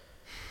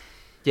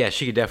 Yeah,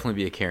 she could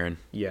definitely be a Karen.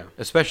 Yeah.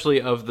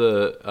 Especially of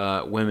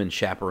the women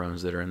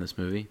chaperones that are in this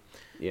movie.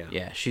 Yeah.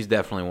 Yeah, she's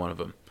definitely one of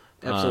them.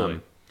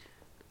 Absolutely.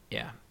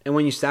 Yeah. And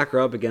when you stack her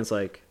up against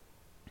like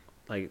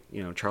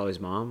Charlie's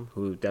mom,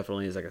 who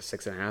definitely is like a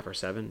 6.5 or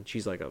 7,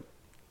 she's like a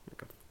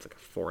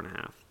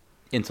 4.5.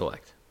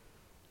 Intellect.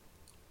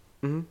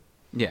 Mm-hmm.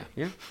 Yeah.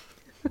 Yeah.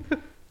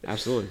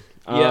 Absolutely.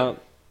 Yeah.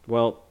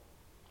 Well.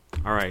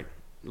 All right.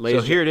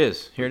 So here it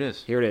is. Here it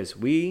is. Here it is.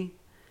 We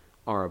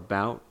are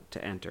about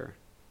to enter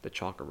the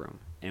chocolate room,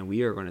 and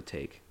we are going to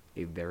take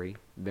a very,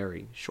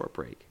 very short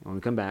break. When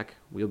we come back,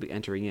 we'll be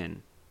entering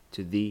in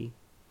to the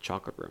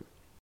chocolate room.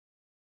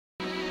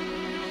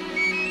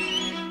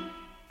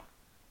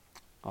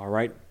 All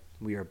right,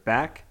 we are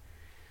back.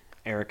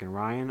 Eric and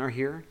Ryan are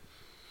here.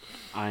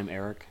 I'm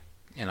Eric.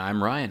 And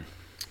I'm Ryan.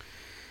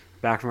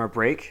 Back from our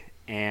break,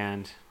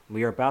 and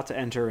we are about to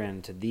enter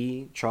into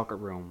the chocolate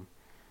room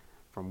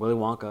from Willy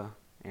Wonka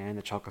and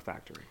the Chocolate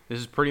Factory. This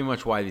is pretty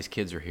much why these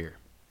kids are here.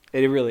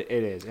 It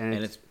is. And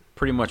it's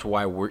pretty much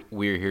why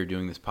we're here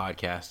doing this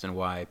podcast and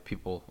why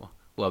people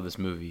love this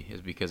movie is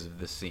because of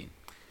this scene.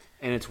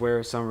 And it's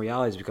where some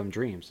realities become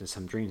dreams and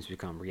some dreams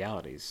become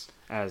realities,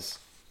 as,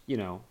 Willy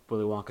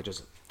Wonka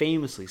just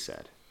famously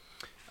said.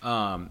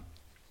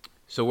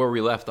 So where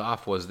we left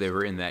off was they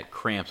were in that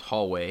cramped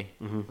hallway,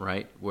 Mm-hmm.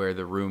 right, where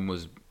the room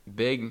was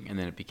big and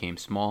then it became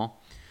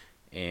small,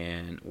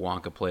 and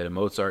Wonka played a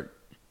Mozart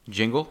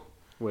jingle,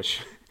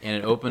 and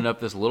it opened up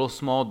this little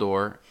small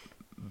door,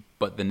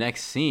 but the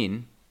next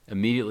scene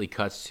immediately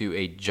cuts to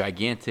a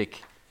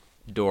gigantic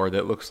door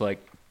that looks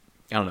like,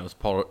 I don't know, it's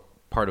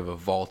part of a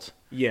vault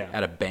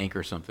at a bank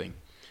or something.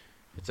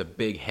 It's a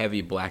big,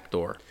 heavy black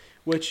door.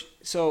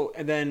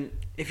 And then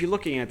if you're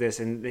looking at this,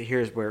 and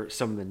here's where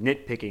some of the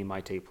nitpicking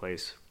might take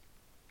place,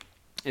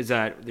 is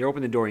that they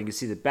open the door and you can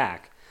see the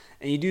back,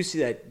 and you do see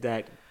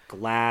that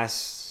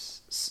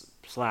glass/metal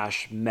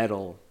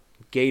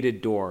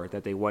gated door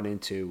that they went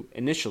into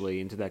initially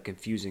into that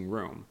confusing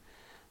room.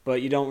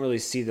 But you don't really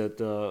see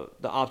the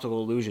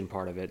optical illusion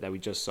part of it that we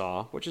just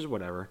saw, which is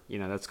whatever.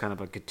 That's kind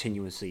of a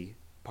continuously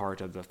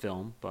part of the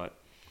film, but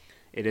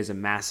it is a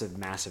massive,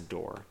 massive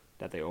door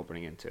that they're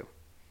opening into.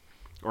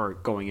 Or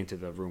going into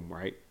the room,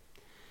 right?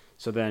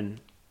 So then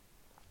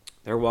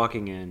they're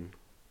walking in.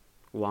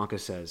 Wonka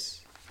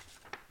says,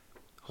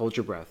 hold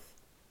your breath.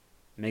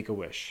 Make a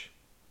wish.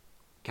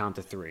 Count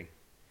to 3.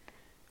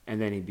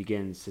 And then he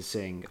begins to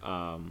sing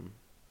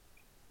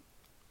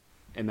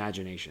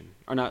Imagination.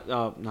 Or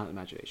not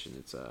Imagination.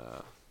 It's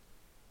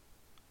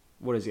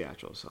what is the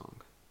actual song?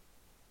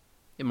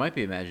 It might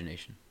be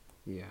Imagination.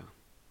 Yeah.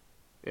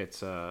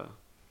 It's I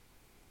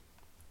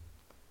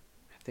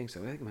think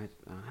so. I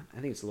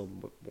think it's a little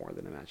bit more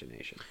than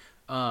Imagination.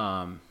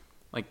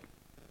 Like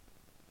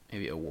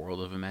maybe A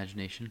World of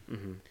Imagination.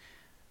 Mm-hmm.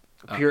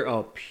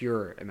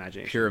 Pure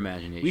Imagination. Pure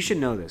Imagination. We should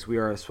know this. We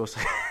are supposed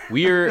to.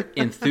 We are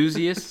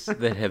enthusiasts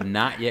that have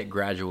not yet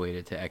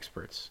graduated to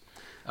experts.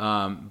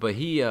 But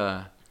he,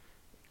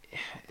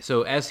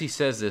 so as he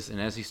says this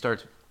and as he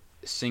starts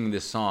singing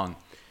this song,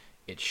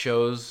 it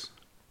shows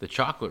the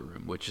chocolate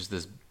room, which is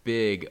this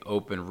big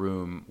open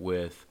room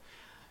with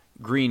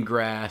green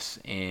grass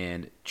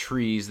and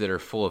trees that are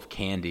full of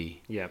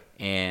candy. Yep.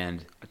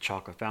 And a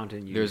chocolate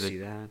fountain. You can see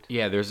that.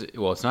 Yeah,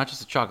 it's not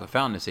just a chocolate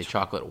fountain, it's a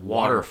chocolate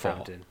waterfall.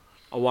 Fountain.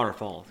 A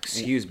waterfall.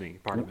 Excuse me.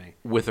 Pardon me.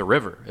 With a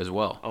river as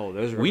well. Oh,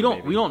 there's a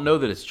river. We don't know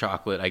that it's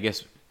chocolate. I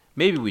guess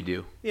maybe we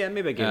do. Yeah,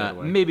 maybe I get it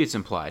away. Maybe it's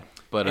implied.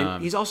 But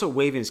and he's also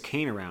waving his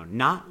cane around,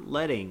 not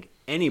letting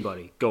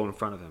anybody go in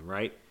front of him,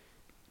 right?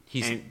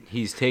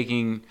 He's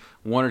taking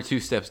 1 or 2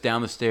 steps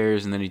down the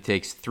stairs, and then he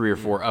takes 3 or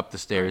 4 up the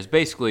stairs.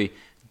 Basically,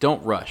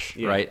 don't rush,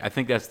 right? I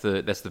think that's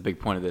the big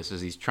point of this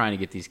is he's trying to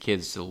get these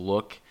kids to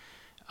look,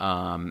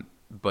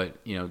 but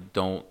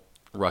don't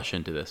rush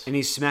into this. And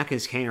he's smacking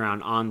his cane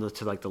around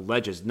to the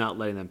ledges, not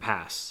letting them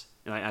pass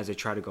as they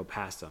try to go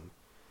past him.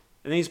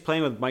 And then he's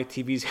playing with Mike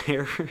TV's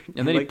hair.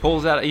 And then he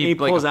pulls out. He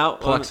pulls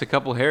out, plucks a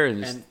couple hairs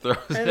and just throws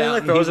it out.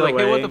 Like, throws he's like,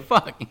 away. "Hey, what the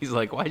fuck?" He's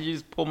like, "Why'd you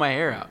just pull my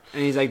hair out?"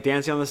 And he's like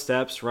dancing on the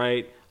steps,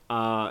 right?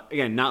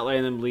 Again, not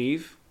letting them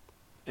leave,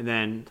 and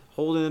then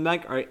holding them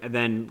back, right? And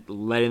then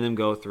letting them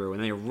go through.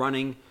 And they're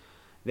running.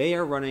 They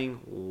are running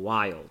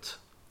wild.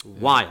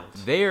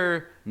 They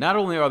are not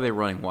only are they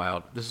running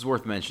wild. This is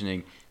worth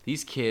mentioning.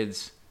 These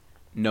kids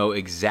know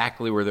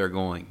exactly where they're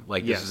going.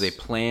 Like this is a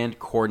planned,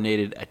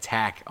 coordinated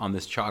attack on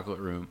this chocolate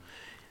room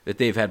that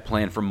they've had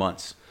planned for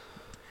months,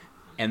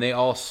 and they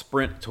all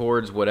sprint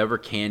towards whatever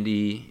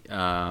candy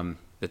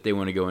that they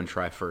want to go and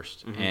try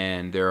first. Mm-hmm.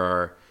 And there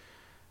are,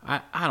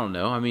 I don't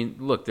know. I mean,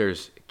 look,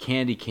 there's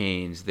candy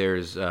canes.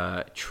 There's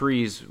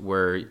trees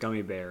where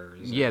gummy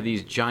bears. Yeah,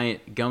 these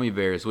giant gummy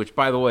bears. Which,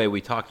 by the way, we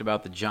talked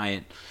about the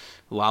giant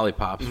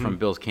lollipops from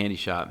Bill's Candy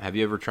Shop. Have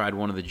you ever tried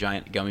one of the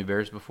giant gummy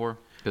bears before?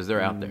 Because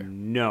they're out there.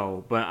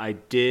 No, but I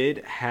did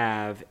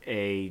have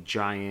a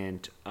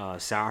giant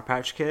Sour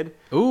Patch Kid.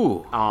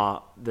 Ooh.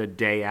 The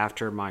day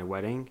after my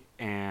wedding,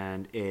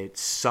 and it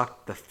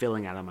sucked the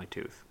filling out of my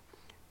tooth.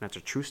 That's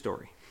a true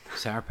story.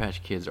 Sour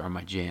Patch Kids are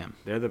my jam.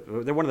 They're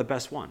one of the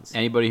best ones.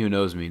 Anybody who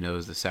knows me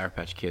knows the Sour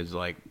Patch Kids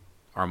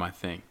are my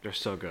thing. They're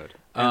so good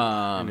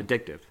and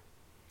addictive.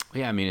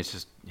 Yeah, I mean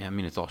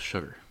it's all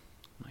sugar.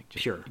 Like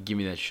just pure. Give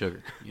me that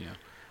sugar, you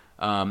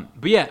know.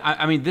 But yeah,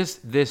 I mean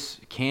this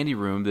candy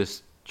room,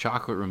 this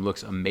chocolate room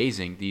looks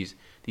amazing.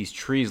 These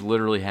trees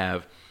literally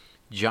have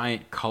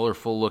giant,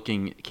 colorful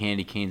looking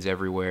candy canes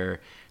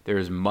everywhere.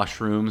 There's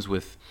mushrooms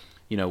with,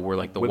 where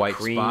like the whipped white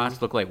cream.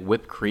 spots look like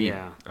whipped cream.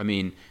 Yeah. I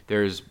mean,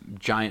 there's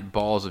giant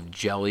balls of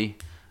jelly.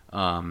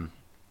 And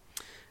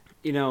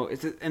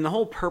the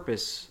whole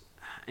purpose,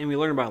 and we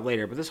learn about it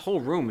later, but this whole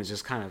room is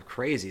just kind of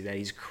crazy that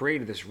he's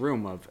created this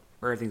room of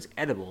where everything's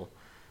edible.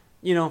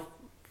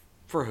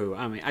 For who?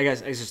 I mean, I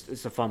guess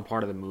it's a fun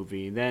part of the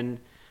movie. Then,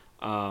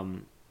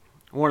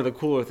 one of the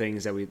cooler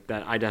things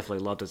that I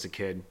definitely loved as a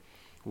kid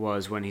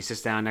was when he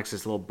sits down next to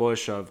this little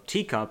bush of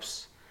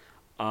teacups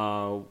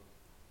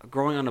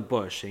growing on a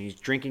bush, and he's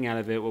drinking out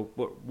of it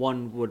what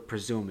one would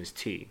presume is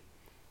tea.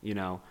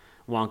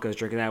 Wonka's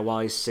drinking that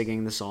while he's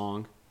singing the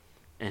song,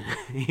 and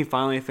he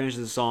finally finishes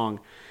the song.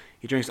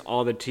 He drinks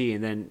all the tea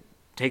and then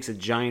takes a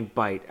giant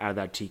bite out of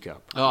that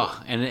teacup.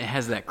 Oh, and it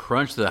has that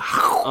crunch,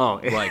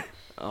 I'm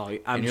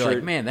you're sure,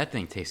 like, man, that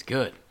thing tastes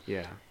good.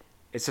 Yeah.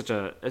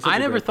 I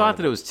never thought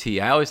that it was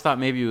tea. I always thought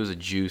maybe it was a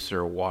juice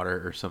or a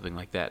water or something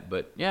like that.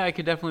 But yeah, it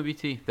could definitely be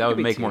tea. That would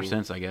make more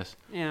sense, I guess.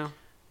 Yeah.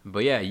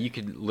 But yeah, you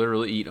could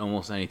literally eat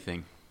almost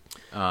anything.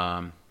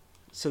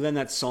 So then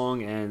that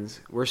song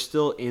ends. We're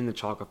still in the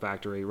chocolate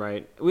factory,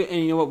 right? And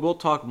you know what? We'll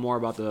talk more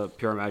about the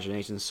Pure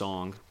Imagination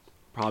song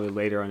probably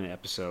later in the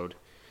episode.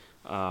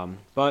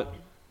 But,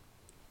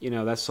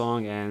 that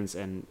song ends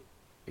and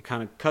it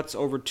kind of cuts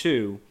over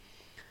to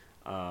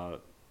Mrs.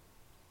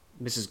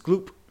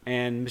 Gloop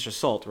and Mr.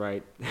 Salt,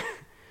 right?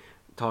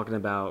 Talking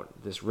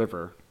about this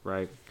river,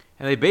 right?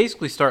 And they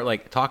basically start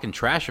talking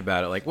trash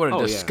about it, like what a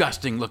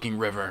disgusting looking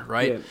river,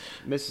 right? Yeah,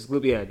 Mrs.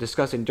 Gloop,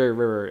 disgusting dirty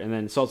river, and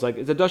then Salt's like,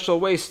 it's industrial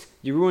waste.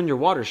 You ruined your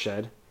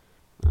watershed.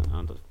 I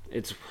don't know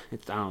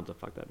what the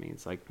fuck that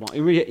means. Like,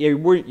 you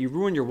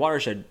ruined your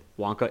watershed,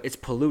 Wonka. It's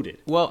polluted.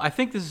 Well, I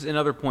think this is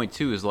another point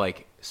too. Is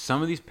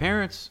some of these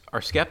parents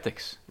are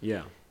skeptics.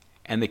 Yeah.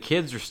 And the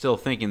kids are still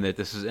thinking that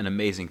this is an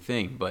amazing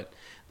thing, but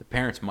the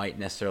parents might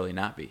necessarily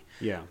not be.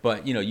 Yeah.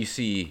 But, you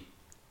see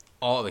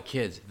all the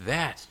kids,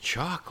 that's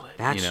chocolate.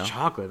 That's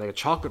chocolate, like a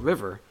chocolate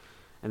river.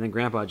 And then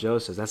Grandpa Joe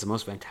says, that's the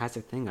most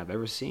fantastic thing I've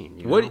ever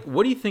seen. What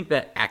do you think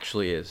that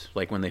actually is,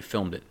 when they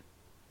filmed it?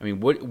 I mean,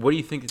 what do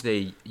you think that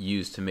they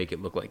used to make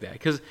it look like that?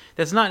 Because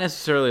that's not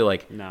necessarily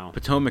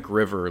Potomac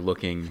River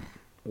looking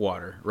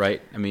water,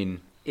 right? I mean,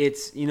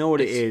 it's,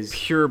 it is?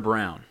 Pure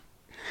brown.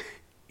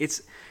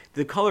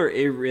 The color,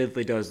 it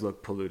really does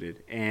look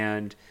polluted.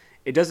 And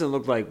it doesn't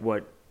look like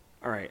what...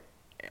 All right.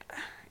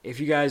 If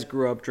you guys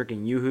grew up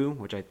drinking Yoo-Hoo,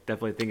 which I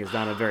definitely think is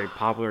not a very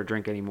popular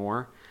drink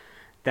anymore,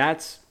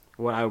 that's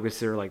what I would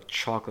consider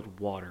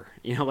chocolate water.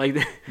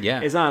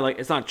 Yeah. It's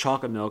not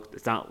chocolate milk.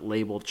 It's not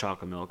labeled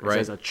chocolate milk. It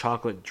says a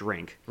chocolate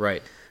drink.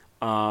 Right.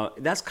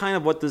 That's kind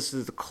of what this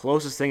is, the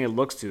closest thing it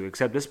looks to,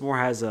 except this more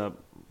has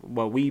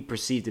what we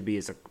perceive to be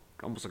as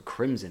almost a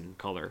crimson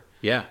color.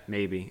 Yeah.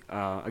 Maybe.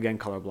 Again,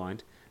 colorblind.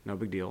 No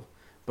big deal.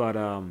 But,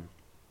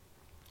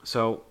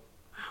 so,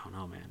 I don't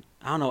know, man.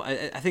 I don't know.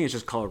 I think it's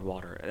just colored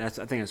water. I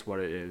think that's what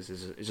it is.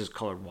 It's just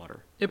colored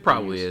water. It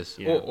probably is.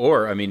 Yeah.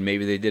 Or, I mean,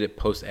 maybe they did it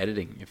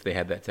post-editing if they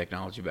had that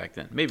technology back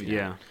then. Maybe not.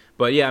 Yeah.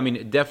 But, yeah, I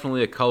mean,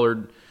 definitely a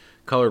colored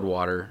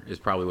water is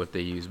probably what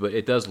they use. But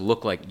it does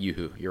look like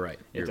Yoo-Hoo. You're right.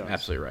 You're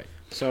absolutely right.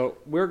 So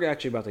we're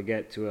actually about to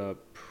get to a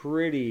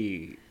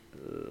pretty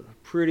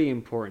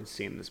important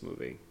scene in this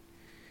movie.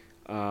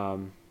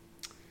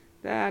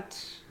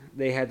 That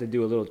they had to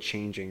do a little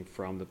changing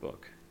from the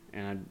book.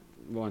 And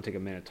I want to take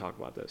a minute to talk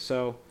about this.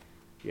 So...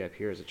 Yep,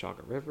 here's a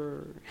chocolate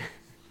river.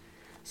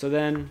 So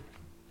then,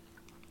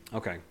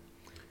 okay.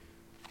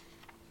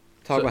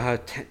 Talk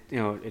about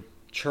how it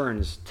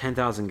churns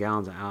 10,000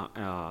 gallons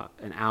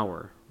an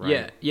hour,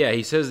 right? Yeah.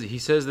 He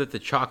says that the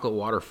chocolate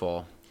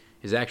waterfall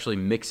is actually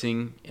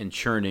mixing and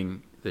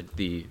churning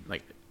the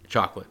like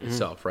chocolate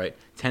itself, right?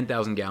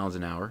 10,000 gallons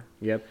an hour.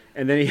 Yep.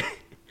 And then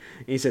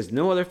he says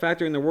no other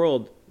factory in the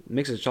world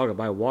mixes chocolate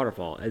by a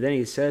waterfall. And then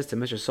he says to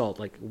Mr. Salt,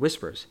 like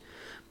whispers,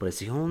 but it's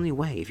the only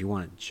way if you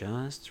want it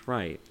just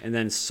right. And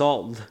then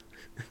Salt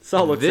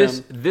looks at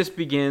him. This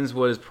begins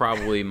what is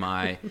probably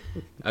my,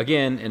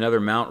 again, another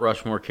Mount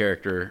Rushmore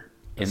character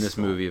in this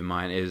movie of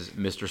mine is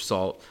Mr.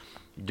 Salt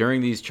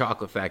during these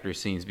chocolate factory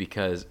scenes,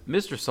 because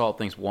Mr. Salt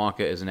thinks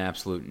Wonka is an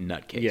absolute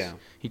nutcase. Yeah.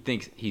 He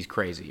thinks he's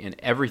crazy. And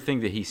everything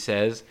that he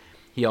says,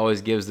 he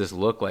always gives this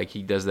look, like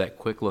he does that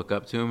quick look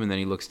up to him, and then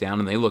he looks down,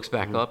 and then he looks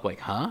back up like,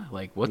 huh?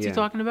 Like, what's he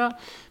talking about?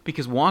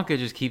 Because Wonka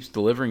just keeps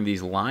delivering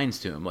these lines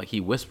to him. Like, he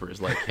whispers,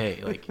 like,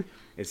 hey, like...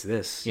 It's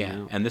this. Yeah, you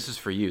know? and this is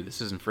for you.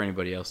 This isn't for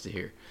anybody else to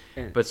hear.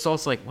 Yeah. But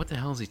Salt's like, what the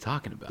hell is he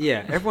talking about?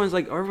 Yeah, everyone's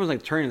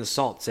like turning to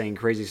Salt saying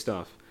crazy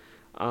stuff.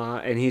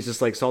 And he's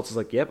just like, Salt's is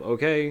like, yep,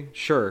 okay,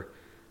 sure.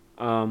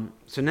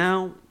 So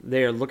now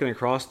they are looking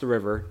across the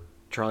river,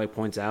 Charlie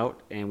points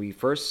out, and we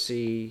first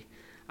see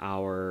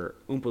our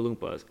Oompa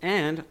Loompas.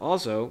 And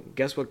also,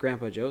 guess what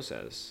Grandpa Joe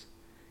says?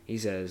 He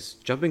says,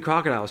 jumping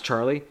crocodiles,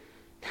 Charlie.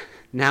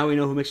 Now we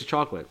know who makes the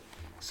chocolate.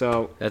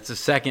 So that's the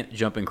second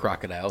jumping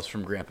crocodiles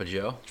from Grandpa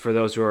Joe. For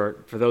those who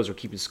are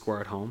keeping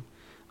score at home.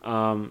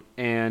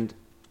 And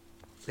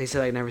they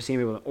said I'd never seen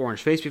anybody with an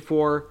orange face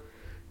before,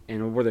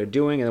 and what they're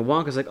doing. And then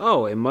Wonka's like,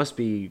 oh, it must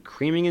be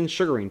creaming and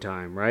sugaring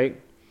time, right?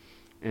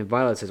 And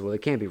Violet says, well, they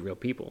can't be real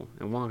people.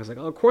 And Wonka's like,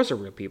 oh, of course they're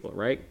real people,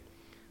 right?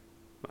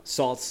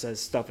 Salt says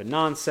stuff and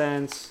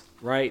nonsense,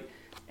 right?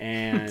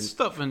 And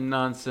stuff and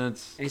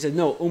nonsense. And he said,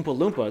 no, Oompa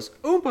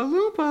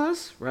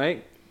Loompas,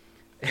 right?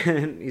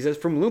 And he says,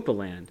 from Loompa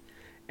Land.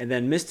 And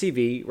then Miss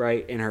TV,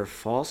 right, in her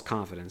false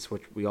confidence,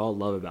 which we all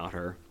love about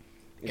her.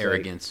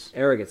 Arrogance.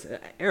 Like,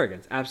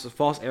 arrogance, absolute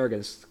false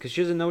arrogance, because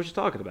she doesn't know what she's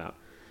talking about.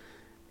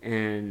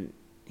 And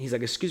he's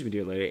like, excuse me,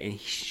 dear lady. And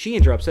she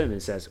interrupts him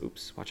and says,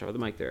 oops, watch out for the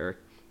mic there, Eric.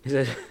 He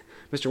says,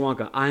 Mr.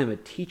 Wonka, I am a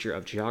teacher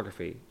of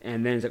geography.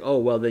 And then he's like, oh,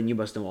 well, then you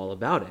must know all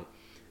about it,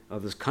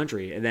 of this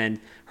country. And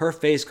then her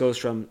face goes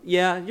from,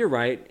 yeah, you're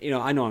right,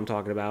 I know what I'm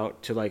talking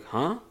about, to like,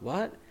 huh?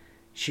 What?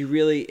 She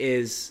really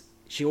is,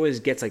 she always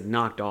gets like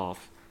knocked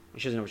off.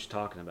 She doesn't know what she's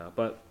talking about.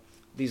 But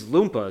these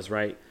Loompas,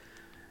 right?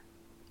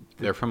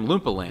 They're from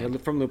Loompa Land. They're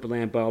from Loompa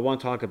Land, but I want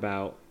to talk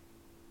about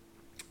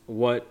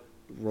what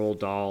Roald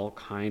Dahl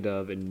kind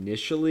of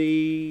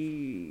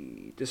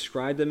initially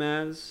described them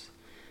as.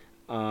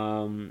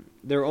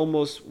 They're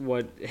almost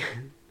what,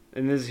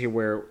 and this is here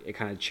where it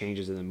kind of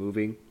changes in the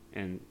movie,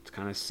 and it's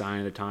kind of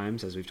sign of the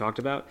times, as we've talked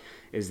about,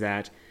 is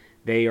that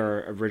they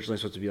are originally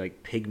supposed to be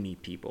like pygmy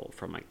people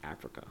from like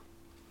Africa.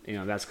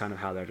 That's kind of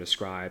how they're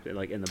described,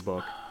 like in the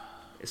book.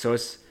 So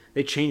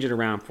they change it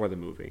around for the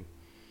movie.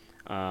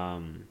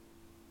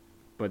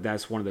 But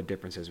that's one of the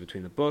differences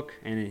between the book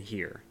and in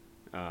here.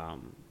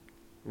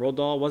 Roald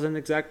Dahl wasn't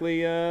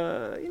exactly,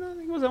 he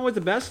wasn't always the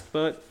best,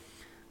 but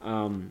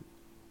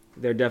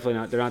they're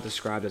not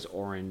described as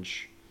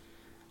orange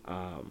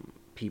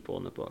people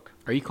in the book.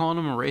 Are you calling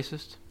him a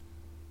racist?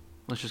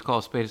 Let's just call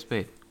a spade a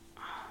spade.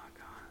 Oh,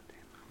 God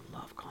damn, I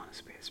love calling a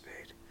spade a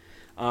spade.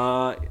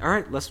 All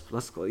right,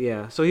 let's go.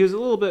 Yeah, so he was a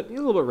little bit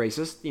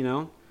racist,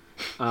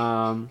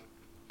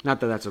 Not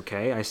that that's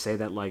okay. I say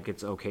that like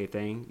it's okay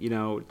thing.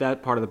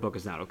 That part of the book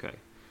is not okay.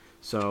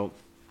 So,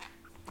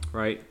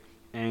 right?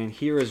 And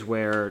here is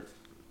where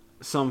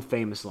some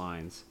famous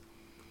lines,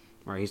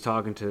 right? He's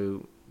talking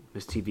to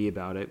Miss TV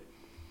about it.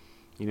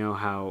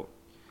 How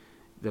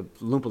the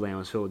Loompa Land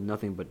was filled with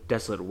nothing but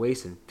desolate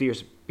waste and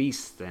fierce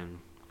beasts, and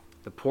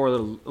the poor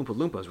little Oompa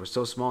Loompas were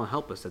so small and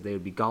helpless that they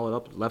would be gobbled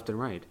up left and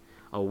right.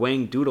 A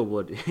Wang Doodle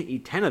would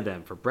eat 10 of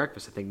them for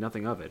breakfast and think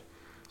nothing of it.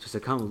 So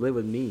to come live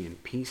with me in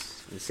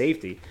peace and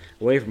safety,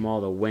 away from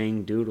all the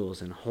Wang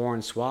Doodles and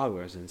Horn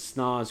Swogglers and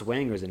Snoz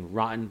Wangers and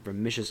rotten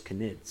vermicious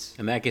canids.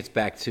 And that gets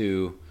back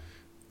to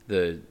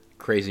the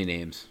crazy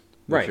names,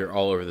 which are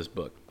all over this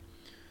book.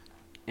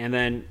 And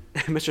then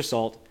Mr.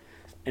 Salt,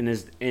 in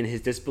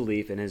his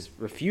disbelief and his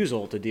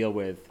refusal to deal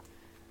with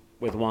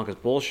Wonka's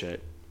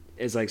bullshit,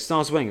 is like,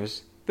 Snoz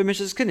Wangers,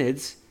 vermicious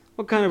canids?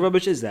 What kind of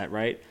rubbish is that,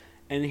 right?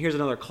 And here's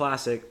another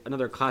classic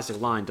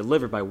line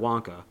delivered by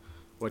Wonka,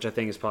 which I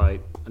think is probably,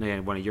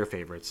 again, one of your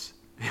favorites.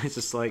 It's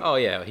just like... Oh,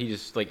 yeah. He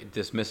just, like,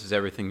 dismisses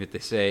everything that they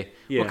say.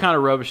 Yeah. What kind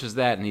of rubbish is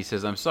that? And he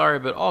says, I'm sorry,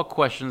 but all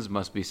questions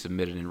must be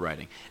submitted in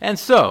writing. And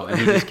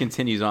he just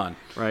continues on.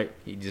 Right.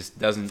 He just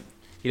doesn't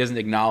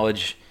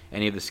acknowledge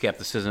any of the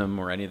skepticism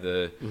or any of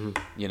the,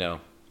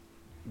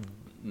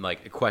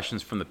 like,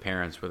 questions from the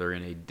parents where they're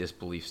in a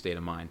disbelief state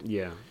of mind.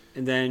 Yeah.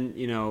 And then,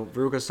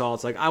 Veruca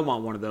Salt's like, I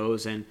want one of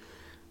those, and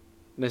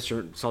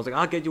Mr. Salt's like,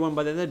 I'll get you one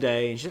by the end of the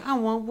day. And she's like, I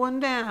want one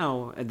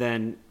now. And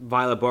then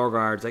Violet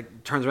Beauregard's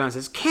like, turns around and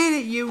says, can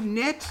it, you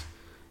nit?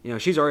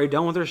 She's already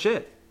done with her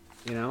shit,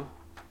 And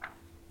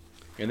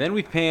then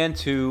we pan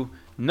to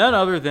none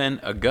other than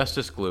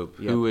Augustus Gloop,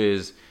 who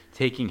is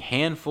taking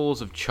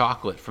handfuls of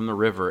chocolate from the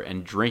river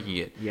and drinking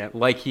it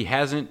like he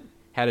hasn't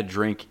had a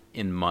drink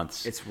in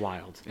months. It's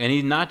wild. And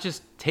he's not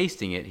just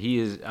tasting it. He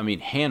is, I mean,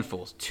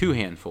 handfuls, 2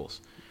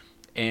 handfuls.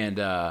 And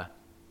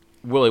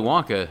Willy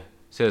Wonka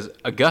says,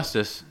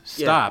 Augustus,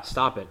 stop. Yeah,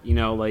 stop it. You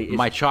know, like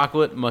My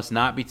chocolate must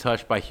not be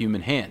touched by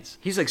human hands.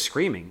 he's like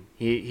screaming.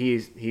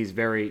 He's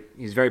very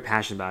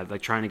passionate about it,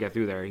 like trying to get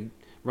through there. He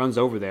runs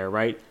over there,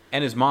 right?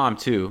 And his mom,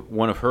 too,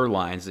 one of her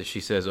lines that she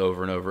says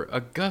over and over,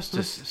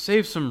 Augustus,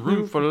 save some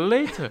room for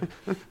later.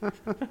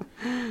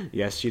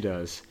 Yes, she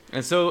does.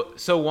 And so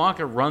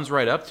Wonka runs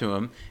right up to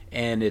him,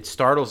 and it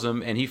startles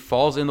him, and he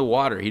falls in the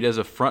water. He does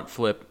a front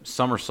flip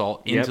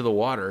somersault into the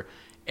water.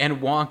 And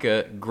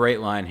Wonka,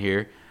 great line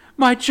here,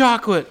 my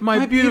chocolate,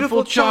 my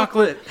beautiful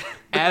chocolate.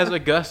 As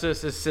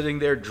Augustus is sitting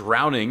there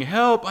drowning,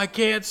 help, I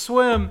can't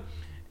swim.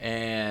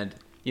 And,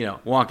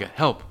 Wonka,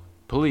 help,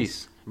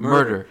 police,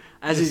 murder.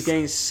 As he's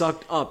getting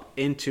sucked up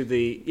into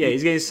the... Yeah,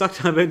 he's getting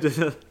sucked up into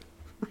the...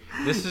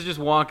 This is just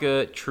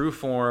Wonka, true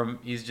form.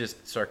 He's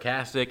just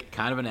sarcastic,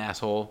 kind of an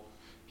asshole.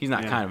 He's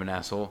not kind of an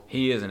asshole.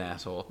 He is an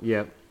asshole.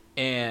 Yep.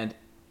 And,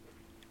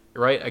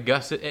 right,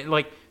 Augustus...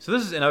 So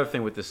this is another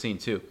thing with this scene,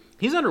 too.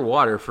 He's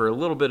underwater for a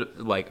little bit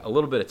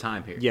of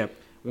time here. Yep.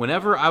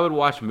 Whenever I would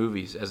watch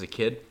movies as a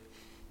kid,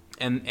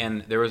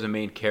 and there was a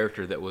main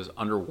character that was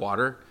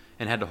underwater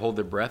and had to hold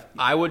their breath,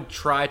 I would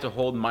try to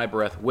hold my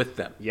breath with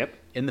them. Yep.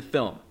 In the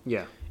film.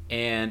 Yeah.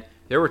 And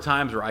there were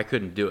times where I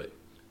couldn't do it.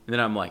 And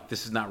then I'm like,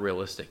 this is not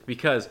realistic.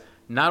 Because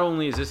not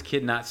only is this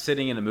kid not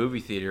sitting in a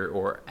movie theater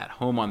or at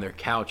home on their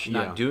couch,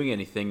 not doing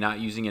anything, not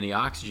using any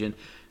oxygen,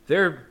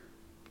 they're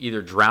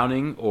either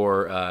drowning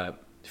or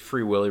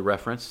Free Willy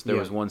reference. There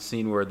was one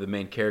scene where the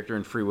main character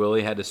in Free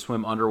Willy had to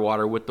swim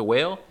underwater with the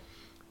whale.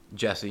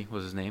 Jesse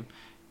was his name.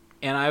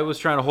 And I was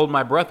trying to hold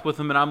my breath with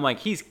him, and I'm like,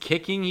 he's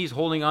kicking, he's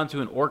holding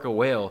onto an orca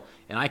whale,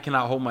 and I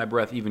cannot hold my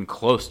breath even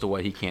close to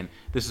what he can.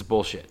 This is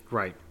bullshit.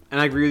 Right. And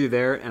I agree with you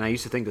there, and I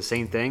used to think the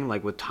same thing,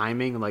 like with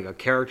timing, like a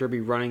character be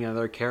running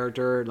another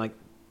character, like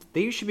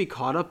they should be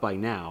caught up by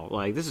now.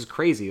 Like, this is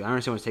crazy. I don't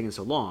understand what's taking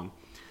so long.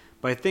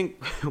 But I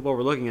think what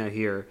we're looking at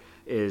here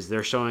is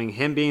they're showing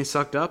him being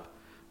sucked up,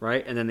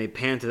 right? And then they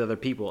pan to the other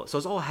people. So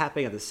it's all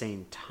happening at the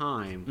same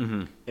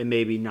time, and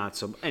maybe not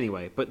so...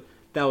 Anyway, but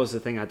that was the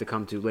thing I had to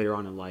come to later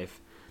on in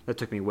life. That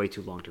took me way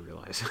too long to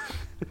realize.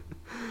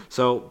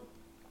 So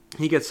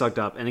he gets sucked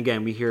up, and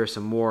again, we hear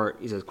some more.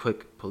 He says,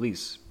 quick,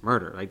 police,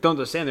 murder. Like, don't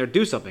just stand there,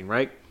 do something,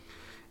 right?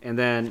 And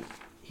then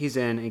he's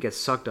in, and he gets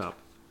sucked up,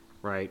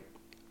 right?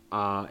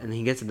 And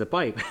he gets in the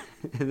pipe.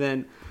 And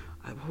then,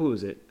 who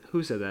is it?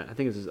 Who said that? I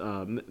think it's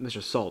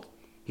Mr. Salt.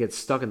 He gets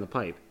stuck in the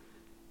pipe.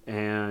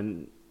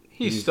 And...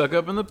 He's stuck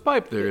up in the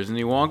pipe there, isn't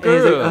he,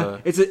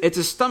 Wonka? It's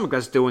his stomach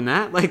that's doing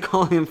that, like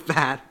calling him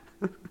fat.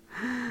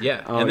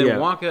 Yeah, and then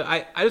Wonka,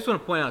 I just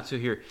want to point out, too,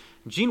 here,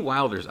 Gene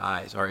Wilder's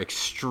eyes are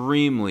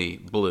extremely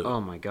blue.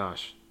 Oh, my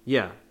gosh.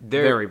 Yeah,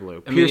 they're very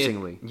blue,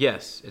 piercingly.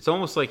 Yes, it's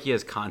almost like he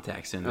has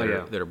contacts in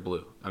there that are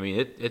blue. I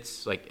mean,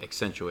 it's like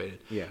accentuated.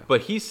 Yeah.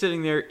 But he's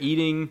sitting there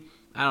eating,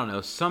 I don't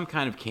know, some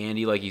kind of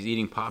candy, like he's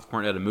eating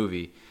popcorn at a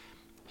movie.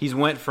 He's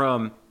went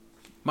from...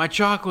 My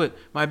chocolate,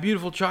 my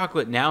beautiful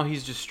chocolate. Now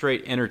he's just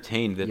straight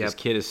entertained that this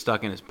kid is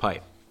stuck in his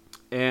pipe.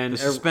 And the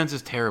suspense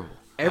is terrible.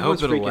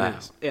 Everyone's freaking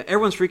out. Yeah,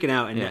 everyone's freaking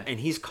out, and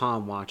he's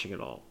calm watching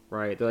it all,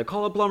 right? They're like,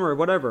 call a plumber or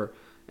whatever.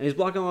 And he's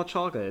blocking all the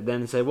chocolate.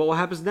 Then they say, well, what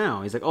happens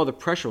now? He's like, oh, the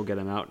pressure will get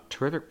him out.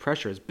 Terrific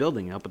pressure is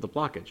building up at the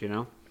blockage, you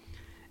know?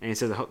 And he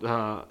says,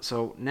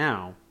 so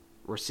now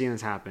we're seeing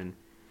this happen.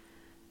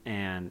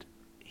 And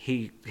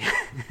he,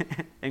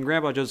 and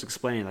Grandpa Joe's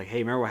explaining, like, hey,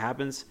 remember what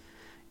happens?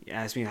 He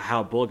asked me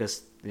how a bullet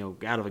gets,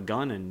 out of a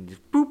gun and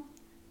just boop.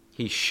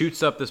 He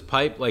shoots up this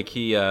pipe like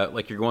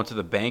like you're going to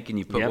the bank and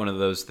you put one of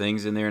those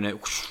things in there and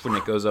it whoosh, when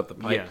it goes up the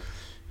pipe.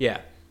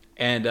 Yeah.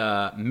 And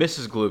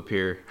Mrs. Gloop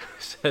here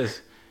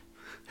says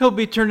he'll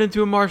be turned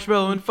into a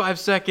marshmallow in 5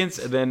 seconds.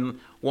 And then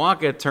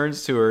Wonka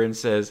turns to her and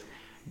says,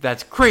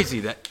 "That's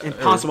crazy. That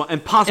impossible,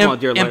 my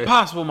dear lady.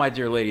 Impossible, my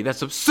dear lady.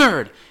 That's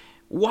absurd.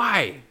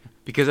 Why?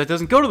 Because that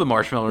doesn't go to the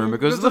marshmallow room.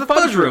 It goes to the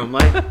fudge room.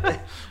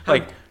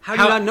 Like, how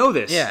do you not know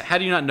this? Yeah, how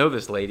do you not know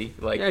this, lady?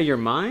 Like, yeah, your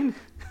mind?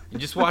 You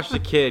just watch the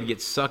kid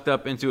get sucked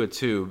up into a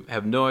tube,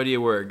 have no idea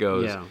where it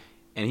goes,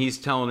 and he's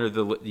telling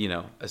her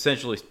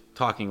essentially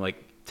talking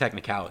like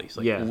technicalities,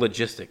 like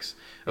logistics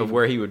of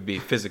where he would be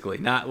physically,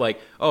 not like,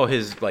 oh,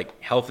 his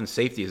like health and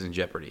safety is in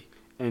jeopardy.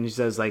 And he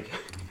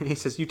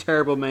says you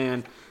terrible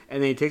man,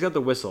 and then he takes out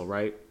the whistle,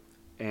 right?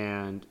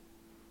 And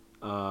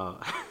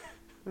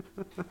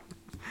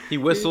he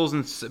whistles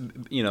and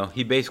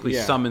he basically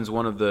summons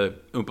one of the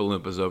Oompa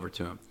Loompas over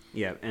to him.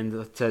 Yeah,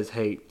 and says,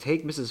 "Hey,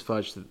 take Mrs.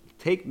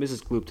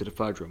 Gloop to the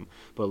fudge room,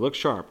 but look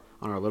sharp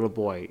on our little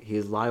boy. He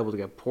is liable to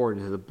get poured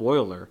into the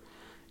boiler."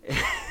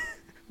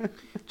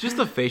 Just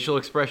the facial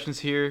expressions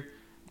here.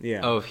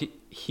 Yeah. Of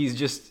he's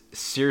just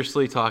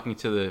seriously talking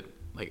to the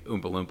like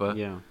Oompa Loompa.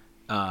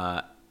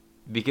 Yeah.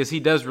 Because he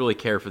does really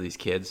care for these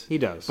kids. He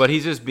does. But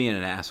he's just being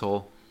an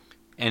asshole,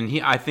 and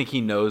I think he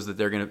knows that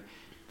they're gonna.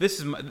 This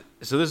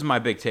is my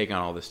big take on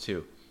all this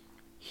too.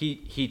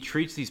 He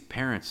treats these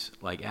parents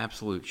like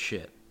absolute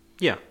shit.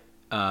 Yeah.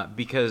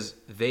 Because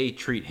they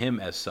treat him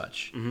as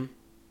such. Mm-hmm.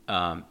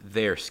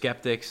 They are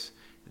skeptics.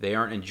 They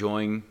aren't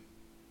enjoying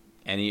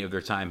any of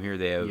their time here.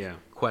 They have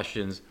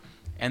questions.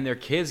 And their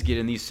kids get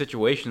in these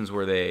situations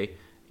where they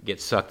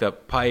get sucked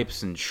up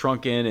pipes and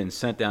shrunken and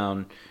sent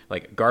down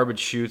like garbage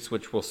chutes,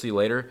 which we'll see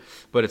later.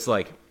 But it's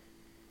like,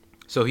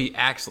 so he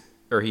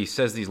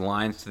says these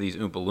lines to these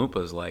Oompa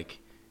Loompas like,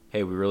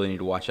 hey, we really need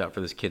to watch out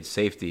for this kid's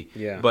safety.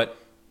 Yeah. But,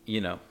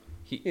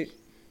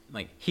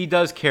 he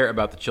does care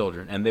about the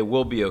children, and they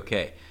will be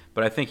okay.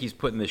 But I think he's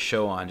putting this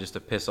show on just to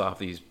piss off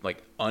these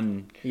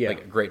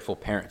grateful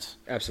parents.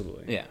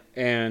 Absolutely. Yeah.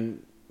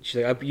 And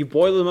she's like, you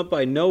boil them up,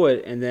 I know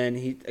it. And then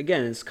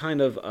it's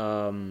kind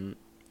of,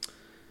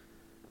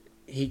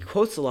 he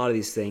quotes a lot of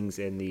these things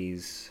in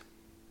these,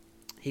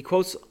 he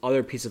quotes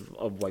other pieces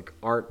of like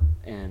art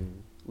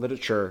and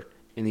literature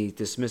in these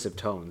dismissive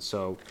tones.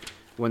 So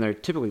when they're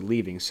typically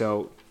leaving.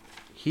 So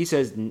he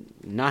says,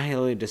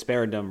 nihil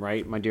desperatum,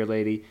 right, my dear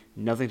lady,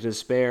 nothing to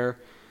despair.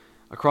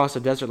 Across the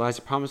desert lies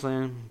the promised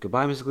land.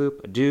 Goodbye, Miss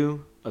Gloop.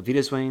 Adieu. Auf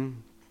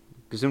Wiedersehen.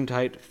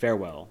 Gesundheit.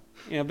 Farewell.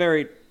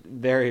 Very,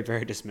 very,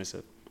 very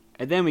dismissive.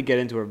 And then we get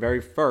into our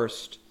very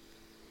first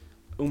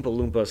Oompa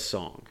Loompa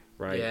song,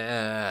 right?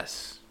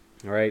 Yes.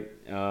 All right.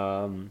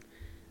 And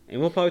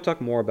we'll probably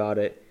talk more about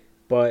it.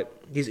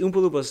 But these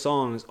Oompa Loompa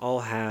songs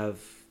all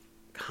have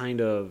kind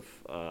of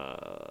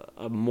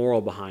a moral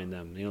behind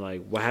them.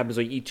 Like what happens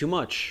when you eat too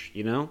much,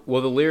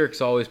 Well, the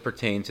lyrics always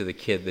pertain to the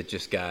kid that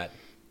just got...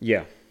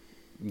 Yeah.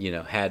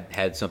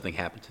 Had something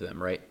happen to them,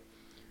 right?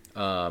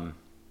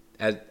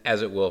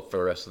 As it will for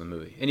the rest of the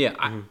movie. And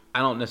I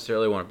don't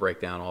necessarily want to break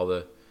down all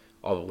the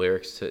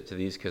lyrics to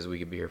these because we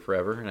could be here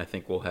forever, and I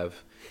think we'll have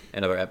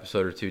another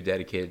episode or two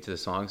dedicated to the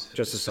songs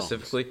just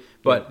specifically.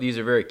 But these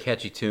are very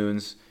catchy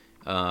tunes.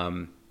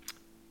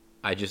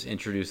 I just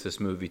introduced this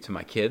movie to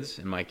my kids,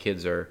 and my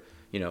kids are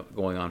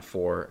going on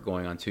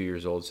 2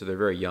 years old, so they're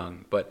very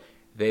young, but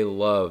they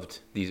loved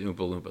these Oompa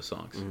Loompa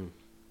songs,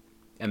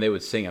 and they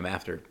would sing them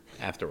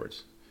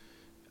afterwards.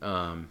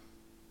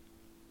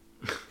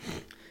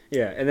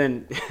 Yeah, and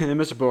then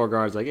Mr.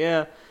 Beauregard's like,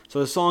 yeah. So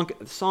the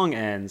song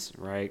ends,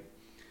 right?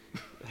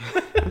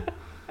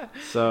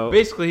 So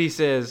basically, he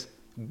says,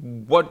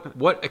 "What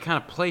kind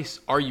of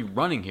place are you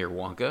running here,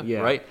 Wonka?"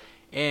 Yeah. Right,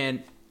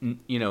 and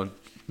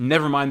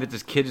never mind that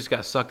this kid just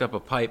got sucked up a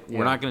pipe. Yeah.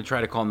 We're not going to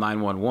try to call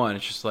 911.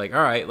 It's just like,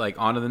 all right, like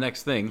on to the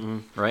next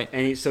thing, right?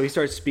 And so he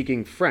starts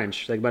speaking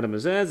French, like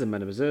mademoiselle and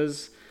mademoiselle.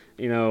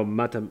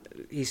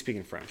 He's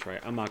speaking French, right?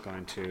 I'm not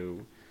going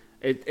to.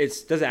 It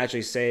doesn't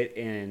actually say it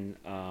in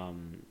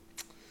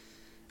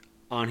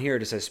on here. It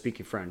just says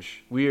speaking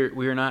French. We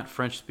are not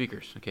French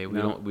speakers, okay?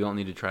 We don't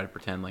need to try to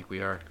pretend like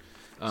we are.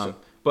 So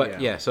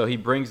he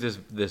brings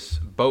this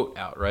boat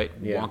out, right?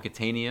 Yeah.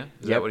 Wonkatania,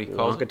 is that what he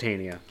calls it?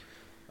 Wonkatania.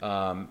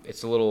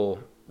 It's a little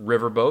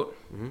river boat,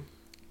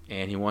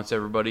 and he wants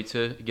everybody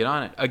to get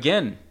on it.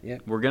 Again,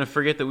 we're gonna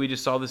forget that we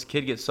just saw this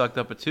kid get sucked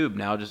up a tube.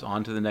 Now just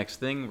on to the next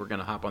thing. We're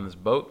gonna hop on this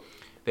boat.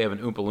 They have an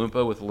Oompa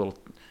Loompa with a little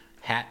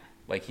hat,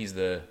 like he's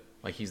the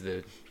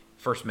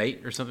first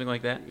mate or something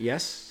like that.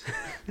 Yes,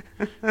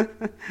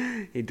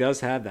 he does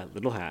have that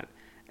little hat,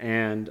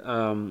 and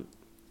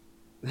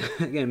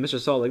again, Mr.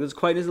 Salt, like, this is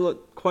quite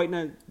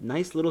a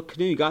nice little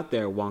canoe you got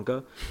there,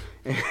 Wonka.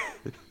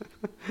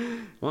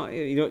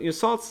 Well,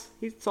 Salt's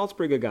a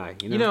pretty good guy.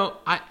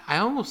 I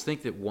almost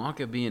think that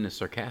Wonka being a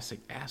sarcastic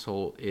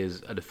asshole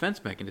is a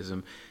defense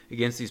mechanism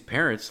against these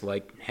parents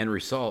like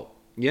Henry Salt,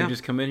 who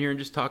just come in here and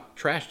just talk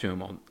trash to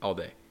him all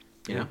day.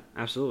 You know?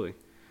 Absolutely.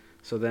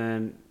 So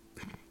then,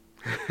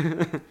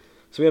 so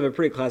we have a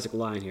pretty classic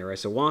line here, right?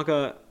 So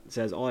Wonka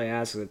says, "All I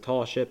ask is a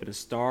tall ship and a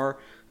star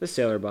to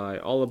sail her by.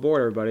 All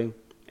aboard, everybody."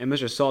 And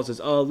Mr. Salt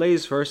says, "Oh,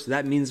 ladies first.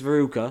 That means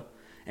Veruca,"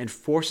 and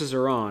forces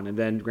her on. And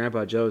then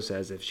Grandpa Joe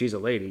says, "If she's a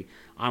lady,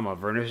 I'm a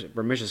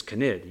vermicious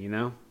canid,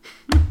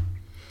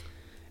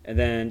 And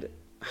then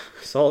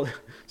Salt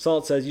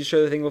says, "You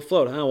sure the thing will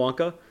float, huh,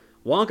 Wonka?"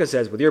 Wonka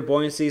says, "With your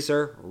buoyancy,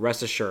 sir,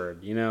 rest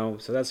assured."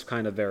 So that's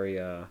kind of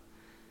very,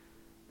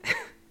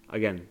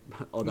 again,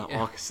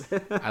 August.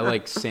 I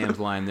like Sam's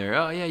line there.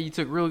 "Oh, yeah, you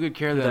took real good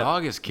care of that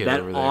August kid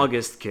over there." That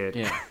August kid.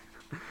 Yeah.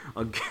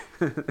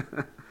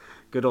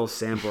 Good old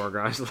Sam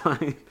Beauregard's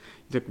line.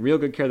 You took real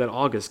good care of that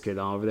August kid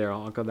over there,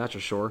 Uncle, that's for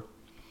sure.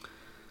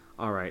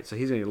 All right, so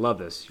he's going to love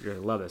this. You're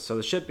going to love this. So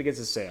the ship begins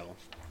to sail.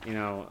 They're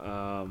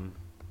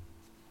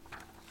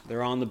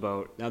on the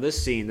boat. Now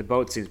this scene, the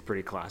boat seems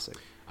pretty classic.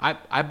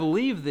 I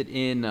believe that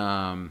in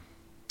the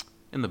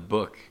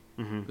book,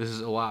 this is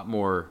a lot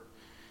more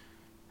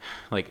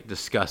like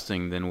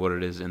disgusting than what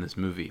it is in this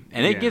movie,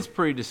 and it gets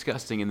pretty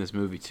disgusting in this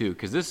movie too,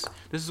 because this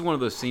is one of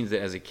those scenes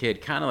that as a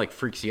kid kind of like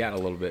freaks you out a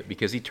little bit,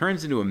 because he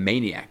turns into a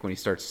maniac when he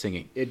starts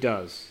singing. It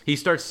does. He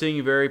starts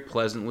singing very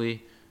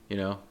pleasantly,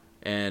 and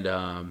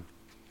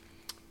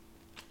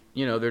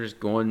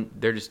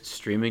they're just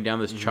streaming down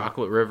this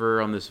chocolate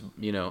river on this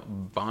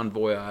bon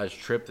voyage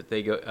trip that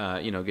they go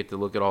get to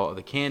look at all of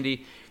the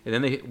candy, and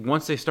then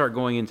once they start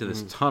going into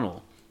this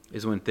tunnel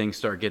is when things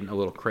start getting a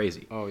little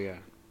crazy. Oh yeah.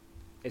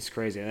 It's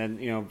crazy. And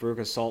then,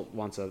 Veruca Salt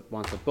wants a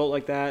boat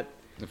like that.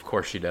 Of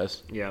course she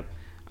does. Yeah.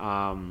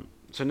 So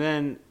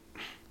then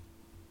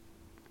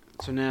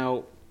So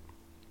now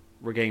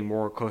we're getting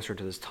more closer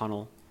to this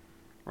tunnel,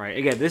 right?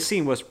 Again, this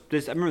scene was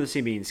this. I remember the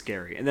scene being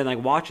scary, and then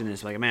like watching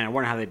this, like man, I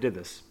wonder how they did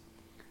this.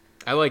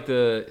 I like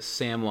the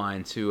Sam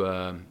line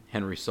to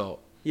Henry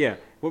Salt. Yeah,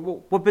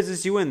 what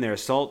business you in there,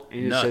 Salt?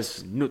 And he just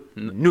says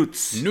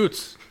newts.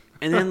 Newts.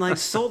 And then like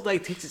Salt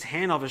like takes his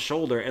hand off his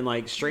shoulder and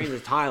like straightens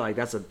the tie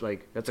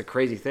that's a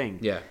crazy thing.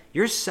 Yeah.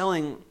 You're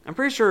selling. I'm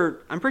pretty sure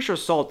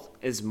Salt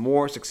is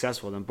more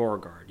successful than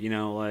Beauregard. You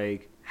know,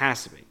 like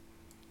has to be.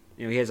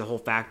 You know, he has a whole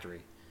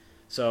factory.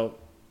 So.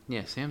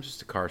 Yeah, Sam's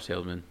just a car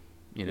salesman.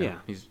 You know,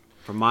 he's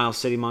from Miles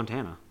City,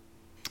 Montana.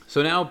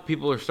 So now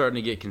people are starting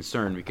to get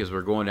concerned because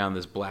we're going down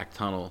this black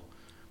tunnel,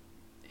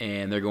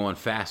 and they're going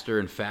faster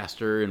and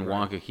faster, and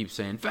Wonka keeps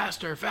saying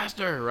faster,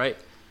 faster, right?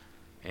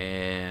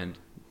 And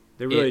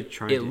they're really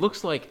trying. It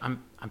looks like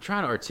I'm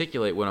trying to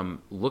articulate what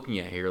I'm looking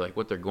at here, like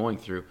what they're going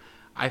through.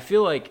 I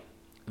feel like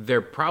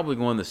they're probably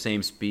going the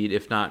same speed,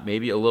 if not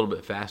maybe a little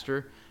bit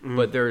faster. Mm-hmm.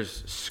 But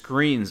there's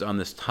screens on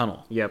this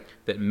tunnel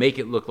that make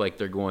it look like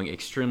they're going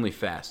extremely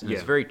fast, and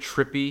it's very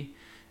trippy.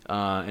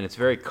 And it's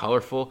very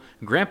colorful.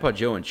 Grandpa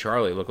Joe and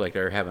Charlie look like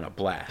they're having a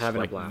blast.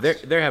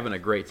 They're having a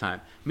great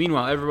time.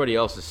 Meanwhile, everybody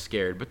else is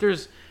scared. But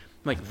there's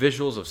like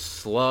visuals of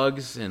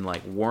slugs and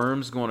like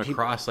worms going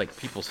across like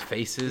people's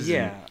faces.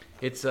 Yeah, and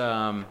it's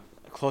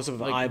close up of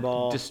the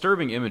eyeball.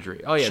 Disturbing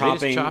imagery. Oh yeah,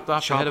 they just chopped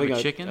off the head of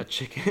a chicken. A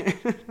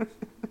chicken.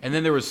 And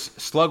then there was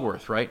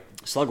Slugworth, right?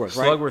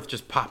 Slugworth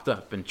just popped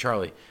up, and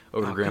Charlie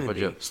over to Grandpa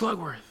Joe.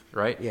 Slugworth,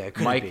 right? Yeah, it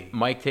couldn't be.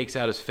 Mike takes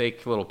out his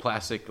fake little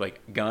plastic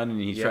like gun,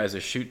 and he tries to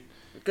shoot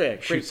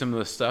some of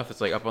the stuff that's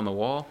like up on the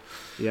wall.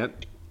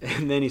 Yep.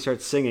 And then he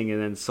starts singing,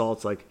 and then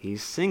Salt's like,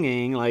 he's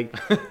singing. Like,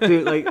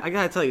 dude, like I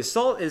gotta tell you,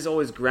 Salt is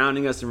always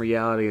grounding us in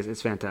reality.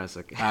 It's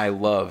fantastic. I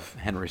love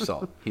Henry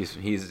Salt.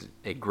 He's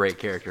a great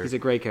character. He's a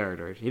great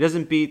character. He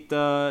doesn't beat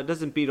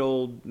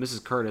old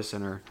Mrs. Curtis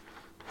and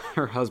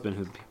her husband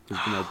who's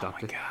been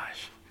adopted. Oh my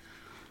gosh.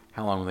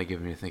 How long will they give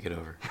me to think it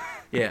over?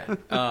 Yeah.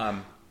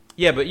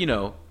 Yeah, but you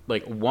know,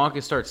 like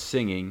Wonka starts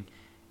singing,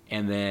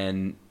 and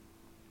then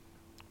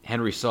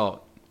Henry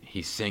Salt,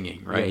 he's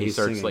singing, right? Yeah, he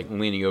starts singing. like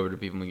leaning over to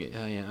people and get,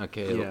 oh yeah,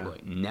 okay. Yeah.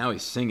 Like, now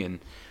he's singing,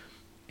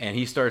 and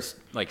he starts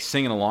like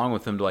singing along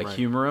with them to like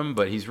humor him,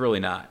 but he's really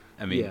not.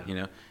 I mean, you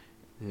know,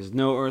 there's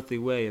no earthly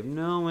way of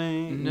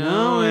knowing.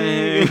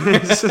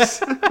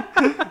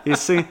 He's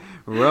singing,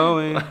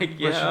 rowing. Like,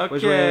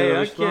 which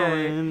way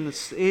flowing?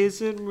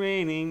 Is it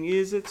raining?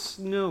 Is it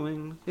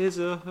snowing? Is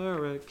a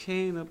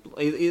hurricane?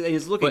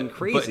 He's looking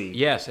crazy. But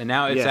yes, and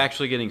now it's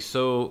actually getting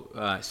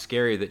so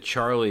scary that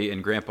Charlie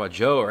and Grandpa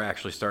Joe are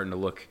actually starting to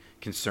look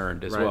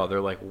concerned as well. They're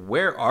like,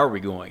 "Where are we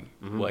going?"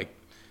 Mm-hmm. Like,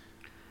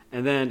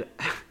 and then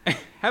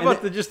how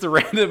about just the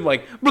random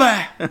like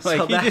blah?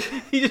 Like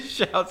he just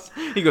shouts.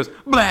 He goes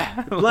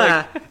blah blah,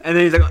 like, and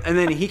then he's like, and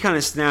then he kind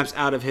of snaps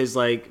out of his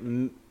like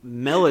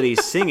melody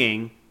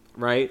singing,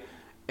 right?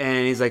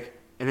 And he's like,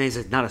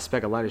 not a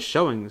speck of light is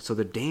showing, so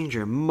the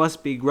danger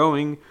must be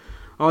growing.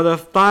 Are the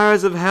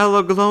fires of hell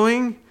a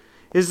glowing?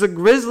 Is the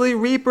grisly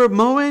reaper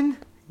mowing?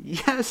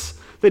 Yes,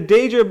 the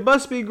danger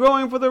must be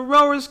growing, for the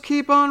rowers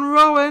keep on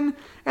rowing,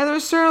 and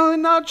they're certainly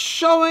not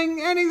showing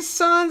any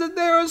signs that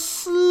they are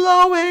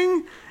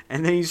slowing.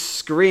 And then he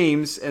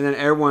screams, and then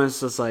everyone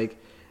starts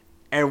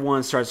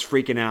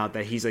freaking out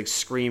that he's like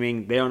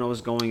screaming. They don't know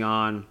what's going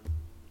on.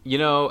 You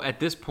know, at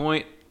this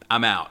point,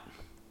 I'm out.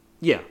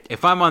 Yeah.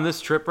 If I'm on this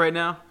trip right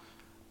now,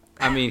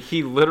 I mean,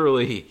 he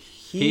literally...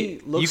 He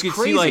looks you can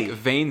crazy. see like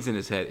veins in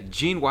his head.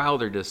 Gene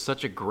Wilder does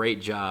such a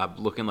great job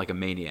looking like a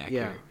maniac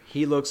here.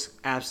 He looks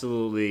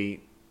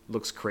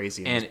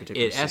crazy in and this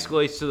particular it scene.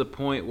 escalates to the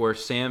point where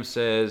Sam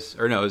says,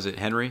 or no, is it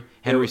Henry?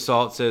 Henry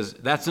Salt says,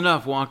 "That's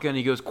enough, Wonka," and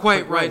he goes,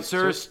 "Quite right,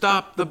 sir.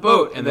 Stop the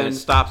boat." And then it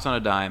stops on a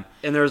dime.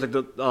 And there's like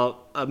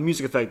a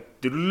music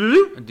effect.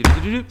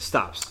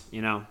 Stops,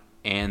 you know.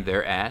 And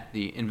they're at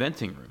the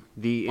inventing room.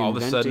 All of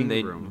a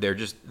sudden, they're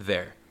just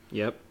there.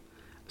 Yep.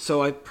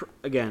 So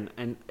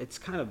and it's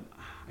kind of,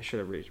 I should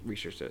have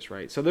researched this,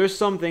 right? So there's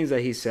some things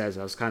that he says,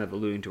 I was kind of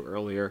alluding to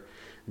earlier,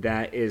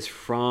 that is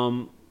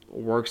from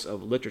works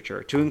of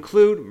literature, to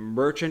include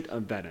Merchant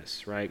of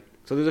Venice, right?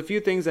 So there's a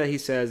few things that he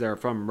says that are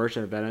from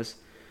Merchant of Venice,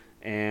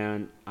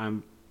 and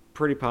I'm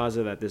pretty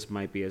positive that this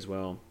might be as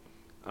well.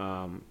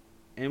 And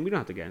we don't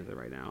have to get into it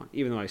right now,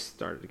 even though I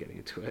started getting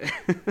into it.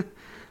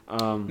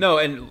 No,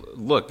 and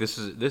look, this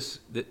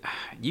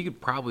you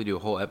could probably do a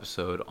whole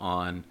episode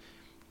on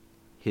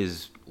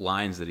his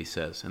lines that he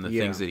says and the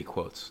things that he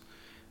quotes.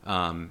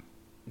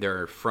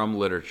 They're from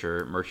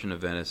literature. Merchant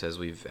of Venice, as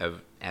we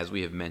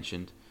have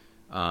mentioned,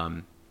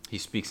 he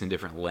speaks in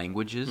different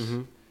languages.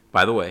 Mm-hmm.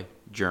 By the way,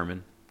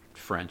 German,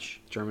 French,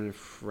 and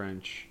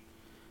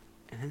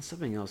then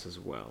something else as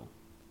well.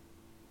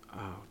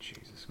 Oh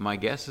Jesus! My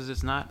guess is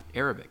it's not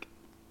Arabic.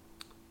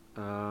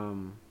 I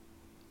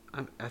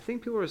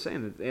think people are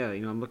saying that. Yeah,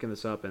 I'm looking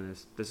this up, and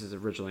this is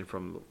originally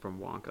from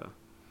Wonka.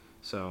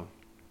 So,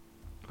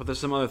 but there's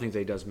some other things that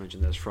he does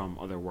mention that's from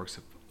other works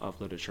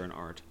of literature and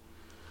art.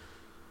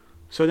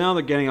 So now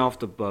they're getting off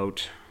the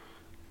boat.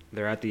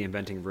 They're at the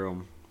inventing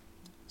room.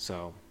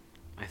 So,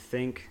 I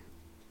think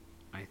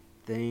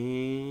think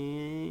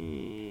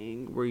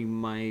we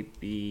might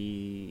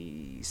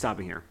be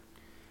stopping here.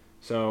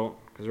 So,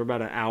 because we're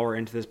about an hour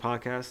into this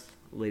podcast,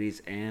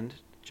 ladies and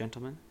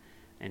gentlemen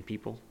and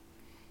people.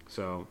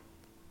 So,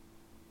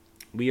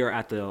 we are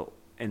at the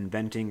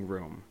inventing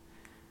room.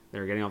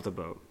 They're getting off the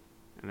boat.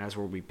 And that's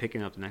where we'll be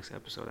picking up the next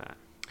episode at.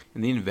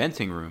 In the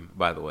inventing room,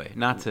 by the way,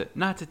 not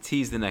to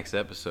tease the next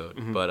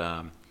episode, but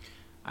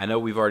I know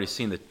we've already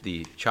seen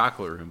the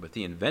chocolate room, but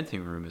the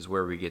inventing room is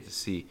where we get to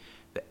see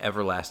the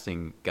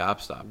everlasting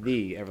gobstopper.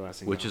 The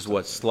everlasting which is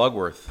what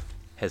Slugworth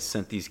has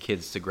sent these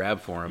kids to grab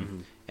for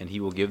him, and he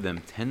will give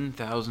them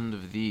 10,000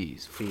 of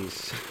these.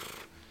 Fees.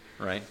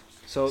 Right?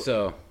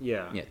 So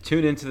yeah,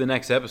 tune into the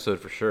next episode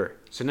for sure.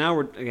 So now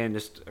we're, again,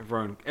 just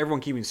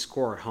everyone keeping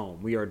score at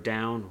home. We are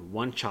down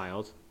one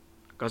child,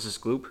 Gus's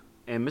Gloop,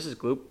 and Mrs.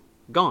 Gloop,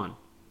 gone.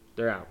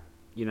 They're out,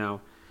 you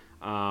know.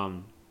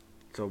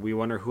 So we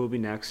wonder who will be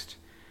next.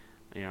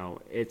 You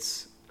know,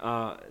 it's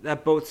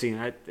that boat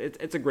scene.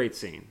 It's a great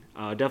scene.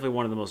 Definitely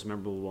one of the most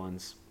memorable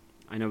ones.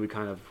 I know we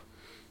kind of,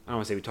 I don't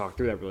want to say we talked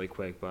through that really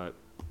quick, but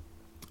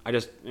I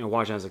just,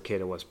 watching as a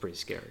kid, it was pretty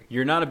scary.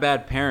 You're not a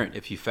bad parent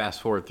if you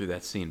fast forward through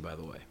that scene, by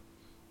the way,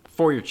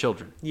 for your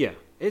children. Yeah,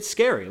 it's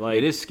scary. Like,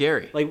 it is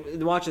scary. Like,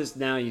 watch this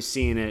now, you're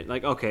seeing it.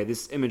 Like, okay,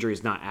 this imagery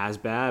is not as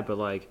bad, but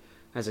like,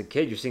 as a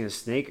kid, you're seeing a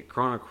snake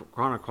crawling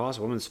across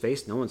a woman's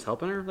face. No one's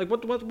helping her. Like,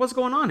 what's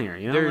going on here?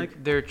 You know,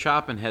 they're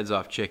chopping heads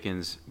off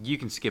chickens. You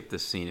can skip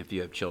this scene if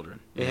you have children.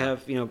 They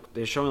have,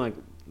 they're showing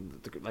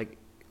like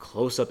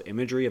close up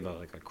imagery of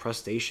a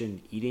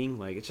crustacean eating.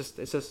 Like, it's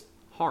just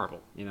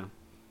horrible.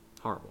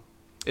 Horrible.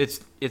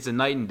 It's a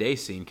night and day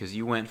scene because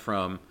you went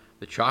from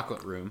the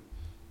chocolate room,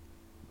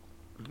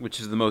 which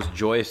is the most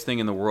joyous thing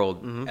in the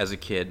world as a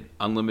kid,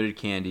 unlimited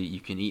candy, you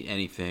can eat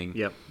anything.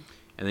 Yep.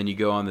 And then you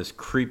go on this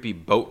creepy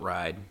boat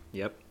ride.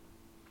 Yep.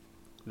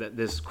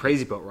 This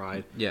crazy boat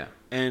ride. Yeah.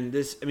 And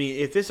this, I mean,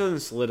 if this doesn't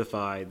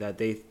solidify that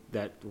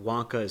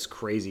Wonka is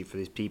crazy for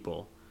these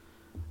people,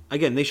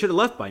 again, they should have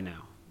left by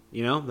now.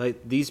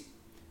 Like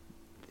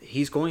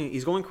he's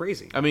going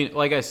crazy. I mean,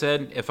 like I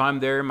said, if I'm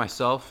there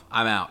myself,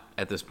 I'm out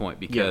at this point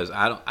because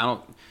I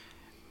don't.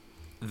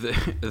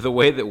 The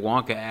way that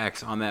Wonka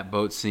acts on that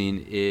boat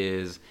scene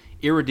is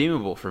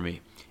irredeemable for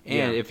me.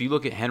 And if you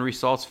look at Henry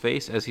Salt's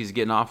face as he's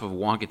getting off of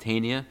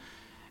Wonkatania,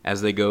 as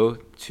they go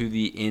to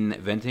the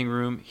inventing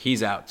room,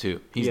 he's out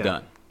too. He's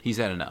done. He's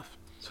had enough.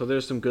 So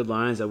there's some good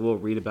lines that we'll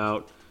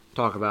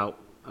talk about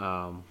in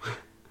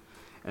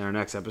our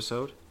next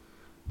episode.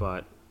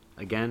 But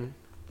again,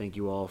 thank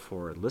you all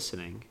for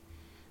listening,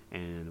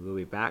 and we'll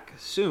be back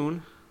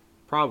soon,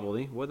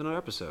 probably with another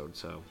episode.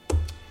 So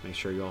make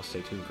sure you all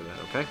stay tuned for that.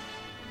 Okay.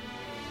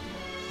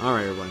 All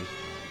right, everybody.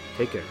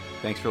 Take care.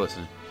 Thanks for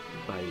listening.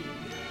 Bye.